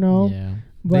 or I don't know. Yeah.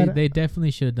 But they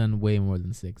definitely should have done way more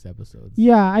than 6 episodes.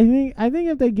 Yeah, I think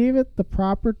if they gave it the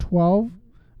proper 12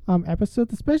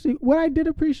 episodes, especially what I did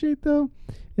appreciate though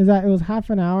is that it was half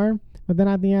an hour, But then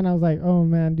at the end, I was like, oh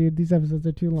man, dude, these episodes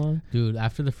are too long. Dude,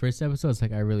 after the first episode, it's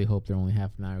like, I really hope they're only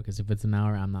half an hour, because if it's an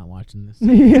hour, I'm not watching this.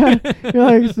 Yeah,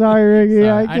 you're like, sorry, Ricky,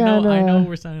 sorry. I can't. I know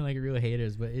we're sounding like real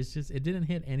haters, but it's just, it didn't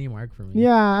hit any mark for me.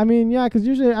 Yeah, I mean, yeah, because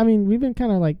usually, I mean, we've been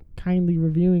kind of like kindly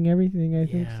reviewing everything, I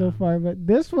think, so far. But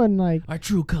this one, like, our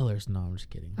true colors. No, I'm just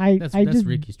kidding. That's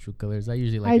Ricky's true colors. I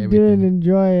usually like everything. I didn't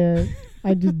enjoy it.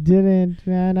 I just didn't,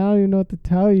 man. I don't even know what to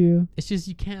tell you. It's just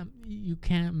you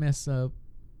can't mess up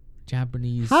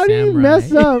Japanese. How do you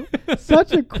mess up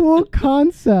such a cool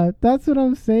concept? That's what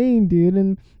I'm saying, dude.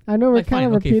 And I know we're like, kind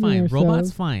of repeating ourselves.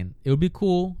 Robots, fine. It would be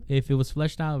cool if it was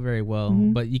fleshed out very well,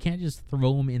 but you can't just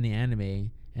throw them in the anime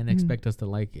and expect us to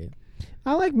like it.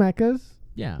 I like mechas.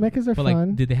 Yeah, mechas are fun.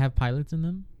 Like, did they have pilots in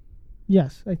them?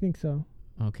 Yes, I think so.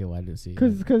 Okay, well, I didn't see.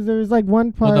 Because there was like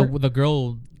one part the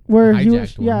girl where he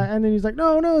was, and then he's like,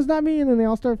 no, it's not me, and then they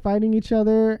all start fighting each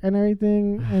other and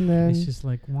everything, and then it's just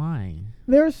like, why?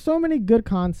 There are so many good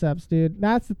concepts, dude.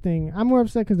 That's the thing. I'm more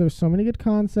upset because there were so many good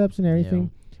concepts and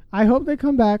everything. Yeah. I hope they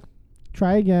come back,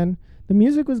 try again. The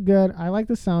music was good. I like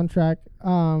the soundtrack.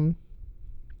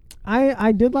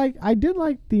 I did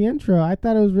like the intro. I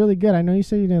thought it was really good. I know you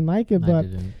said you didn't like it, but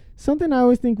something I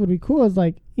always think would be cool is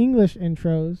like English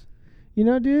intros. You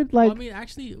know, dude? Like, well, I mean,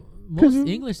 actually, most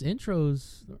English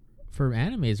intros for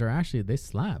animes are actually, they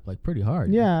slap like pretty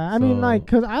hard. Yeah, I mean, like,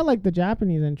 because I like the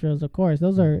Japanese intros, of course.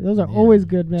 Those are always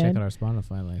good, man. Check out our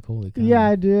Spotify, like, holy cow.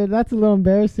 Yeah, dude, that's a little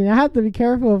embarrassing. I have to be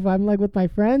careful if I'm like with my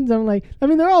friends. I'm like, I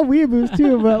mean, they're all weeaboos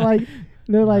too, but like,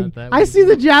 they're like, I see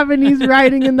the Japanese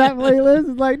writing in that playlist.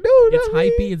 It's like, dude, it's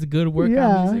hypey. It's good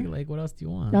workout music. Like, what else do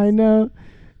you want? I know.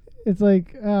 It's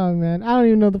like, oh man, I don't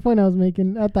even know the point I was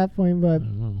making at that point, but.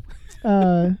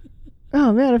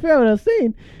 Oh man, I forgot what I was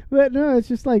saying. But no, it's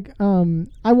just like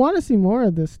I want to see more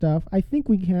of this stuff. I think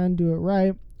we can do it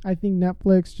right. I think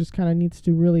Netflix just kind of needs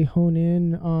to really hone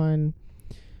in on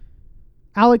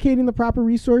allocating the proper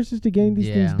resources to getting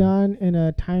these things done in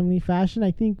a timely fashion.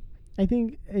 I think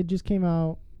it just came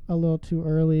out a little too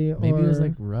early. Maybe it was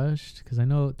like rushed, because I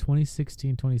know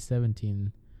 2016,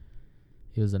 2017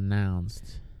 it was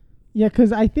announced. Yeah,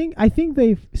 because I think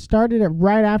they started it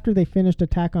right after they finished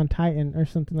Attack on Titan or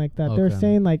something like that. Okay. They were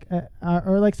saying like,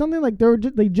 or like something like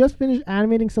they just finished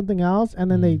animating something else, and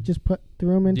then they just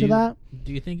threw them into that.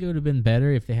 Do you think it would have been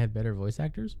better if they had better voice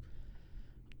actors?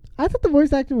 I thought the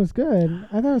voice acting was good.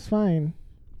 I thought it was fine.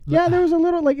 Yeah, there was a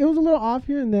little it was a little off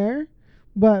here and there,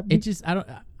 but it just I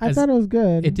thought it was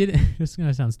good. It didn't. This is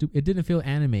gonna sound stupid. It didn't feel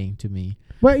anime to me.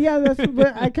 But yeah,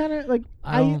 but I kind of like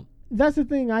that's the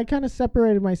thing. I kind of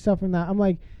separated myself from that. I'm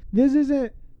like, this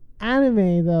isn't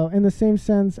anime though, in the same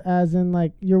sense as in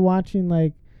like you're watching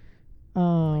like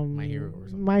My Hero or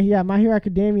something. My Hero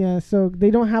Academia. So they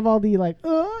don't have all the like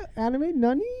anime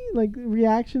nani like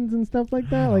reactions and stuff like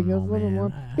that. Like it was a little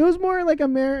more. It was more like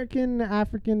American,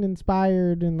 African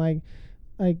inspired, and like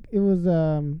it was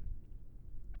I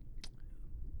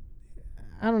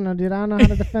don't know, dude. I don't know how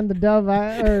to defend the dub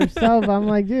or sub. I'm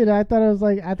like, dude, I thought it was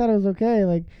okay.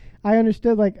 Like, I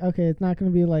understood, like, okay, it's not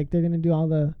going to be like they're going to do all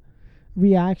the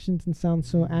reactions and sound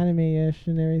so anime-ish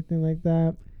and everything like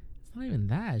that. It's not even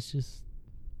that. It's just,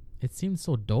 it seems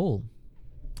so dull.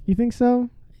 You think so?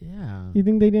 Yeah. You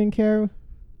think they didn't care?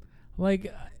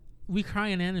 Like, we cry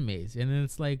in animes, and then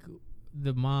it's like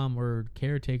the mom or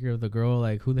caretaker of the girl,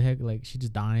 like, who the heck, like, she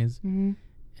just dies. Mm-hmm.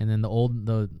 And then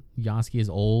the Yasuki is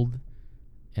old.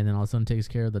 And then all of a sudden takes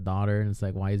care of the daughter, and it's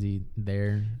like, why is he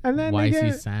there? And then why is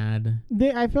he sad?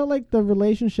 I felt like the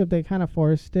relationship, they kind of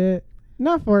forced it.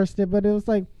 Not forced it, but it was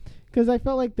like, because I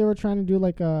felt like they were trying to do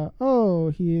like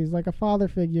he's like a father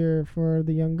figure for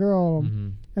the young girl. Mm-hmm.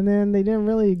 And then they didn't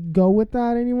really go with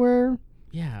that anywhere.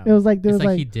 Yeah. It was like, there was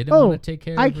like, he didn't want to take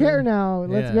care of her. I care now.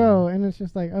 Let's go. And it's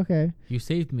just like, okay. You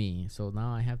saved me, so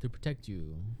now I have to protect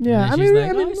you. Yeah, I mean,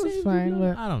 it's fine.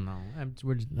 But I don't know.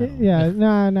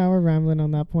 We're rambling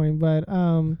on that point. But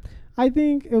I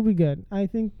think it'll be good. I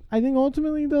think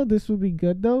ultimately, though, this will be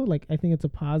good, though. Like, I think it's a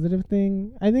positive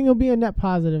thing. I think it'll be a net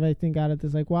positive, I think, out of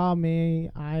this. Like, wow,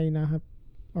 I not have,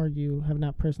 or you have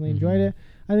not personally enjoyed it.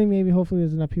 I think maybe hopefully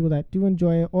there's enough people that do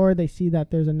enjoy it, or they see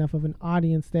that there's enough of an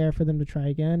audience there for them to try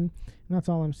again. And that's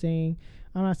all I'm saying.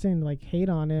 I'm not saying to like hate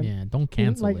on it. Yeah, don't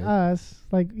cancel like it. Us.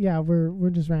 Like, yeah, we're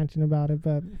just ranting about it,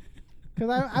 but because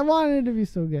I wanted it to be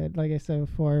so good, like I said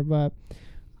before. But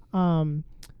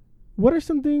what are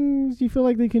some things you feel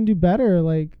like they can do better?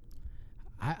 Like,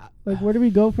 where do we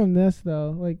go from this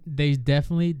though? Like, they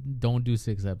definitely don't do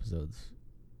 6 episodes.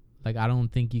 Like, I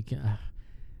don't think you can.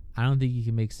 I don't think you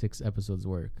can make 6 episodes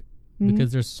work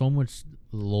because there's so much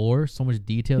lore, so much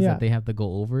details that they have to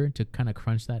go over to kind of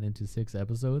crunch that into 6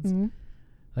 episodes.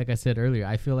 like I said earlier,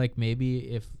 I feel like maybe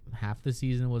if half the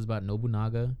season was about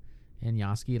Nobunaga and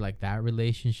Yasuke, like that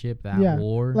relationship, that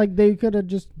war, like they could have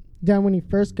just done when he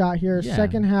first got here.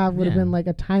 Second half would have been like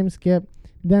a time skip.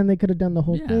 Then they could have done the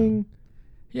whole thing.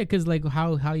 Yeah, because like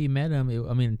how you met him,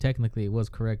 I mean, technically it was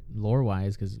correct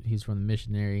lore-wise because he's from the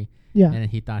missionary. Yeah. And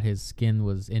he thought his skin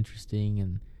was interesting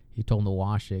and he told him to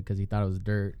wash it because he thought it was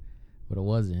dirt, but it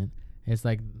wasn't. It's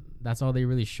like that's all they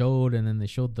really showed, and then they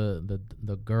showed the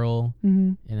girl,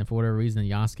 and then for whatever reason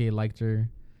Yasuke liked her.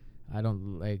 I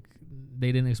don't like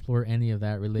they didn't explore any of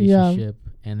that relationship,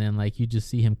 and then like you just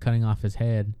see him cutting off his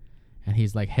head, and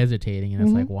he's like hesitating, and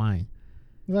it's like why?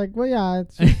 Like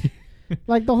it's just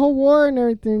like the whole war and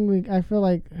everything. I feel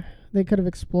like they could have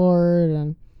explored,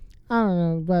 and I don't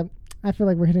know, but I feel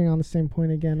like we're hitting on the same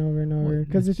point again over and over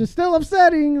because it's just still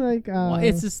upsetting. Like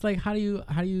it's just like how do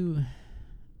you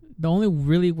the only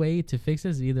really way to fix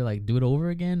this is either like do it over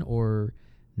again or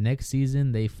next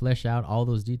season they flesh out all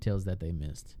those details that they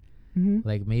missed.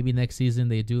 Like maybe next season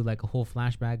they do like a whole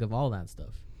flashback of all that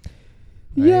stuff.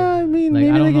 Right? Yeah, I mean like,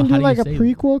 maybe they can do like a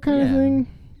prequel kind of thing.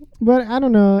 But I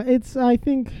don't know. I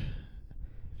think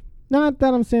not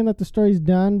that I'm saying that the story's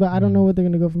done, but I don't know what they're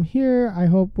going to go from here. I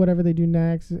hope whatever they do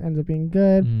next ends up being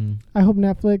good. I hope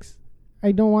Netflix,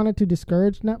 I don't want it to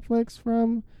discourage Netflix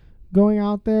from going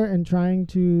out there and trying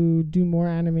to do more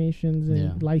animations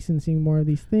and licensing more of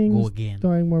these things,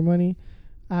 throwing more money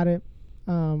at it.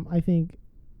 I think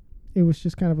it was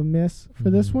just kind of a miss for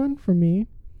this one, for me.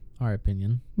 Our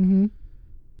opinion.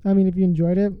 I mean, if you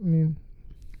enjoyed it, I mean,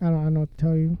 I don't know what to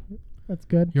tell you. That's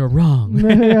good. You're wrong.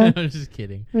 I'm just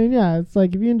kidding. I mean, yeah, it's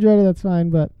like if you enjoyed it, that's fine.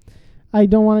 But I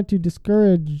don't want it to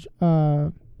discourage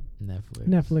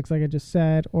Netflix, like I just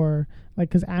said, or like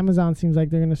because Amazon seems like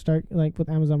they're gonna start like with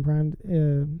Amazon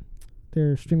Prime,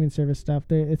 their streaming service stuff.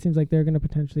 It seems like they're gonna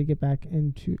potentially get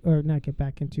into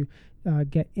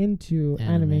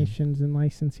animations and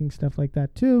licensing stuff like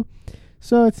that too.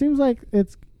 So it seems like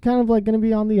it's kind of like gonna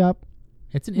be on the up.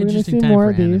 It's an interesting time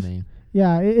for anime.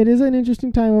 Yeah, it is an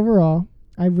interesting time overall.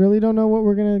 I really don't know what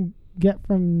we're going to get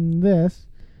from this.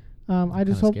 I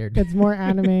just hope it's more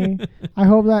anime. I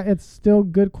hope that it's still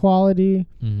good quality.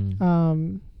 I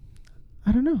don't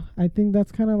know. I think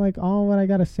that's kind of like all what I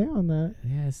got to say on that.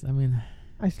 Yes, I mean...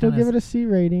 I still give it a C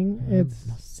rating. It's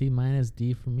C minus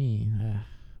D for me.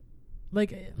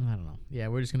 Like, I don't know. Yeah,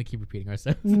 we're just going to keep repeating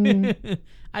ourselves.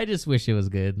 I just wish it was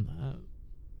good.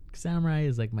 Samurai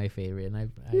is like my favorite,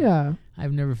 and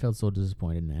I've never felt so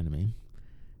disappointed in anime.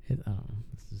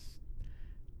 It's just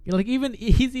like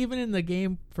he's even in the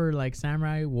game for like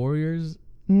Samurai Warriors,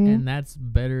 and that's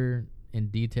better in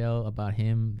detail about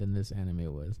him than this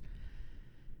anime was.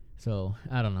 So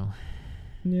I don't know.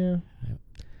 Yeah.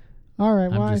 All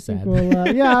right. Well, I think we'll.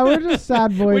 We're just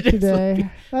sad boys today.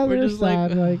 We're just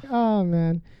sad. Like, oh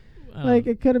man, like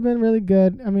it could have been really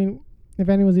good. I mean. If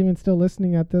anyone's even still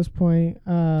listening at this point,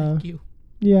 thank you.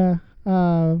 Yeah.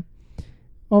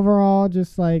 Overall,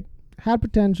 just like had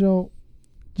potential,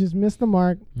 just missed the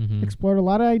mark. Explored a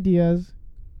lot of ideas,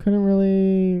 couldn't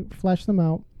really flesh them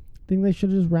out. I think they should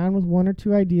have just ran with one or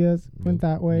two ideas. Went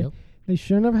that way. They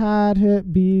shouldn't have had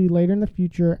it be later in the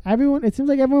future. It seems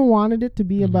like everyone wanted it to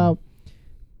be about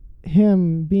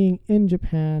him being in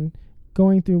Japan,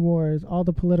 going through wars, all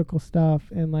the political stuff,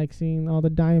 and like seeing all the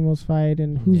daimos fight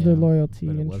and who's their loyalty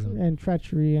and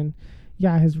treachery and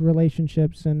his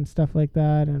relationships and stuff like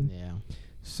that. And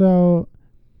so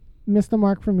missed the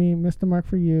mark for me, missed the mark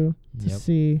for you to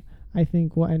see. I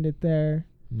think we'll end it there.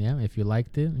 Yeah, if you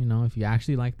liked it, if you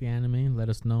actually liked the anime, let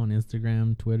us know on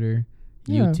Instagram, Twitter,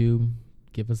 YouTube.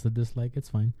 Give us a dislike, it's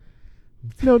fine.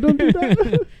 No, don't do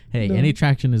that. Hey, any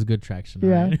traction is good traction.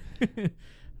 Yeah. Right?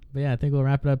 But I think we'll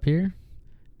wrap it up here.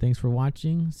 Thanks for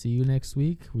watching. See you next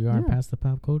week. We are Past the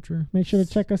Pop Culture. Make sure to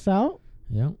check us out.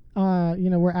 Yep.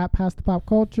 We're at Past the Pop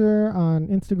Culture on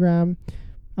Instagram.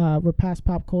 We're Past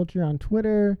Pop Culture on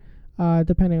Twitter.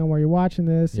 Depending on where you're watching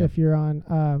this. If you're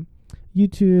on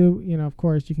YouTube, of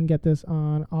course, you can get this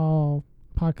on all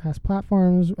podcast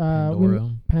platforms.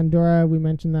 Pandora, we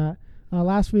mentioned that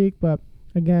last week, but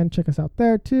again, check us out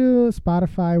there too.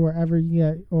 Spotify, wherever you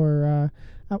get, or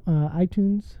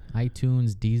iTunes,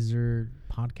 Deezer,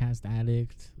 Podcast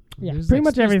Addict. Yeah, there's pretty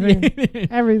much everything.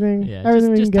 Everything. Yeah,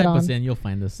 everything just we can type get us in. You'll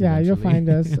find us. Yeah, you'll find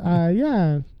us. All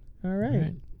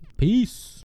right. Peace.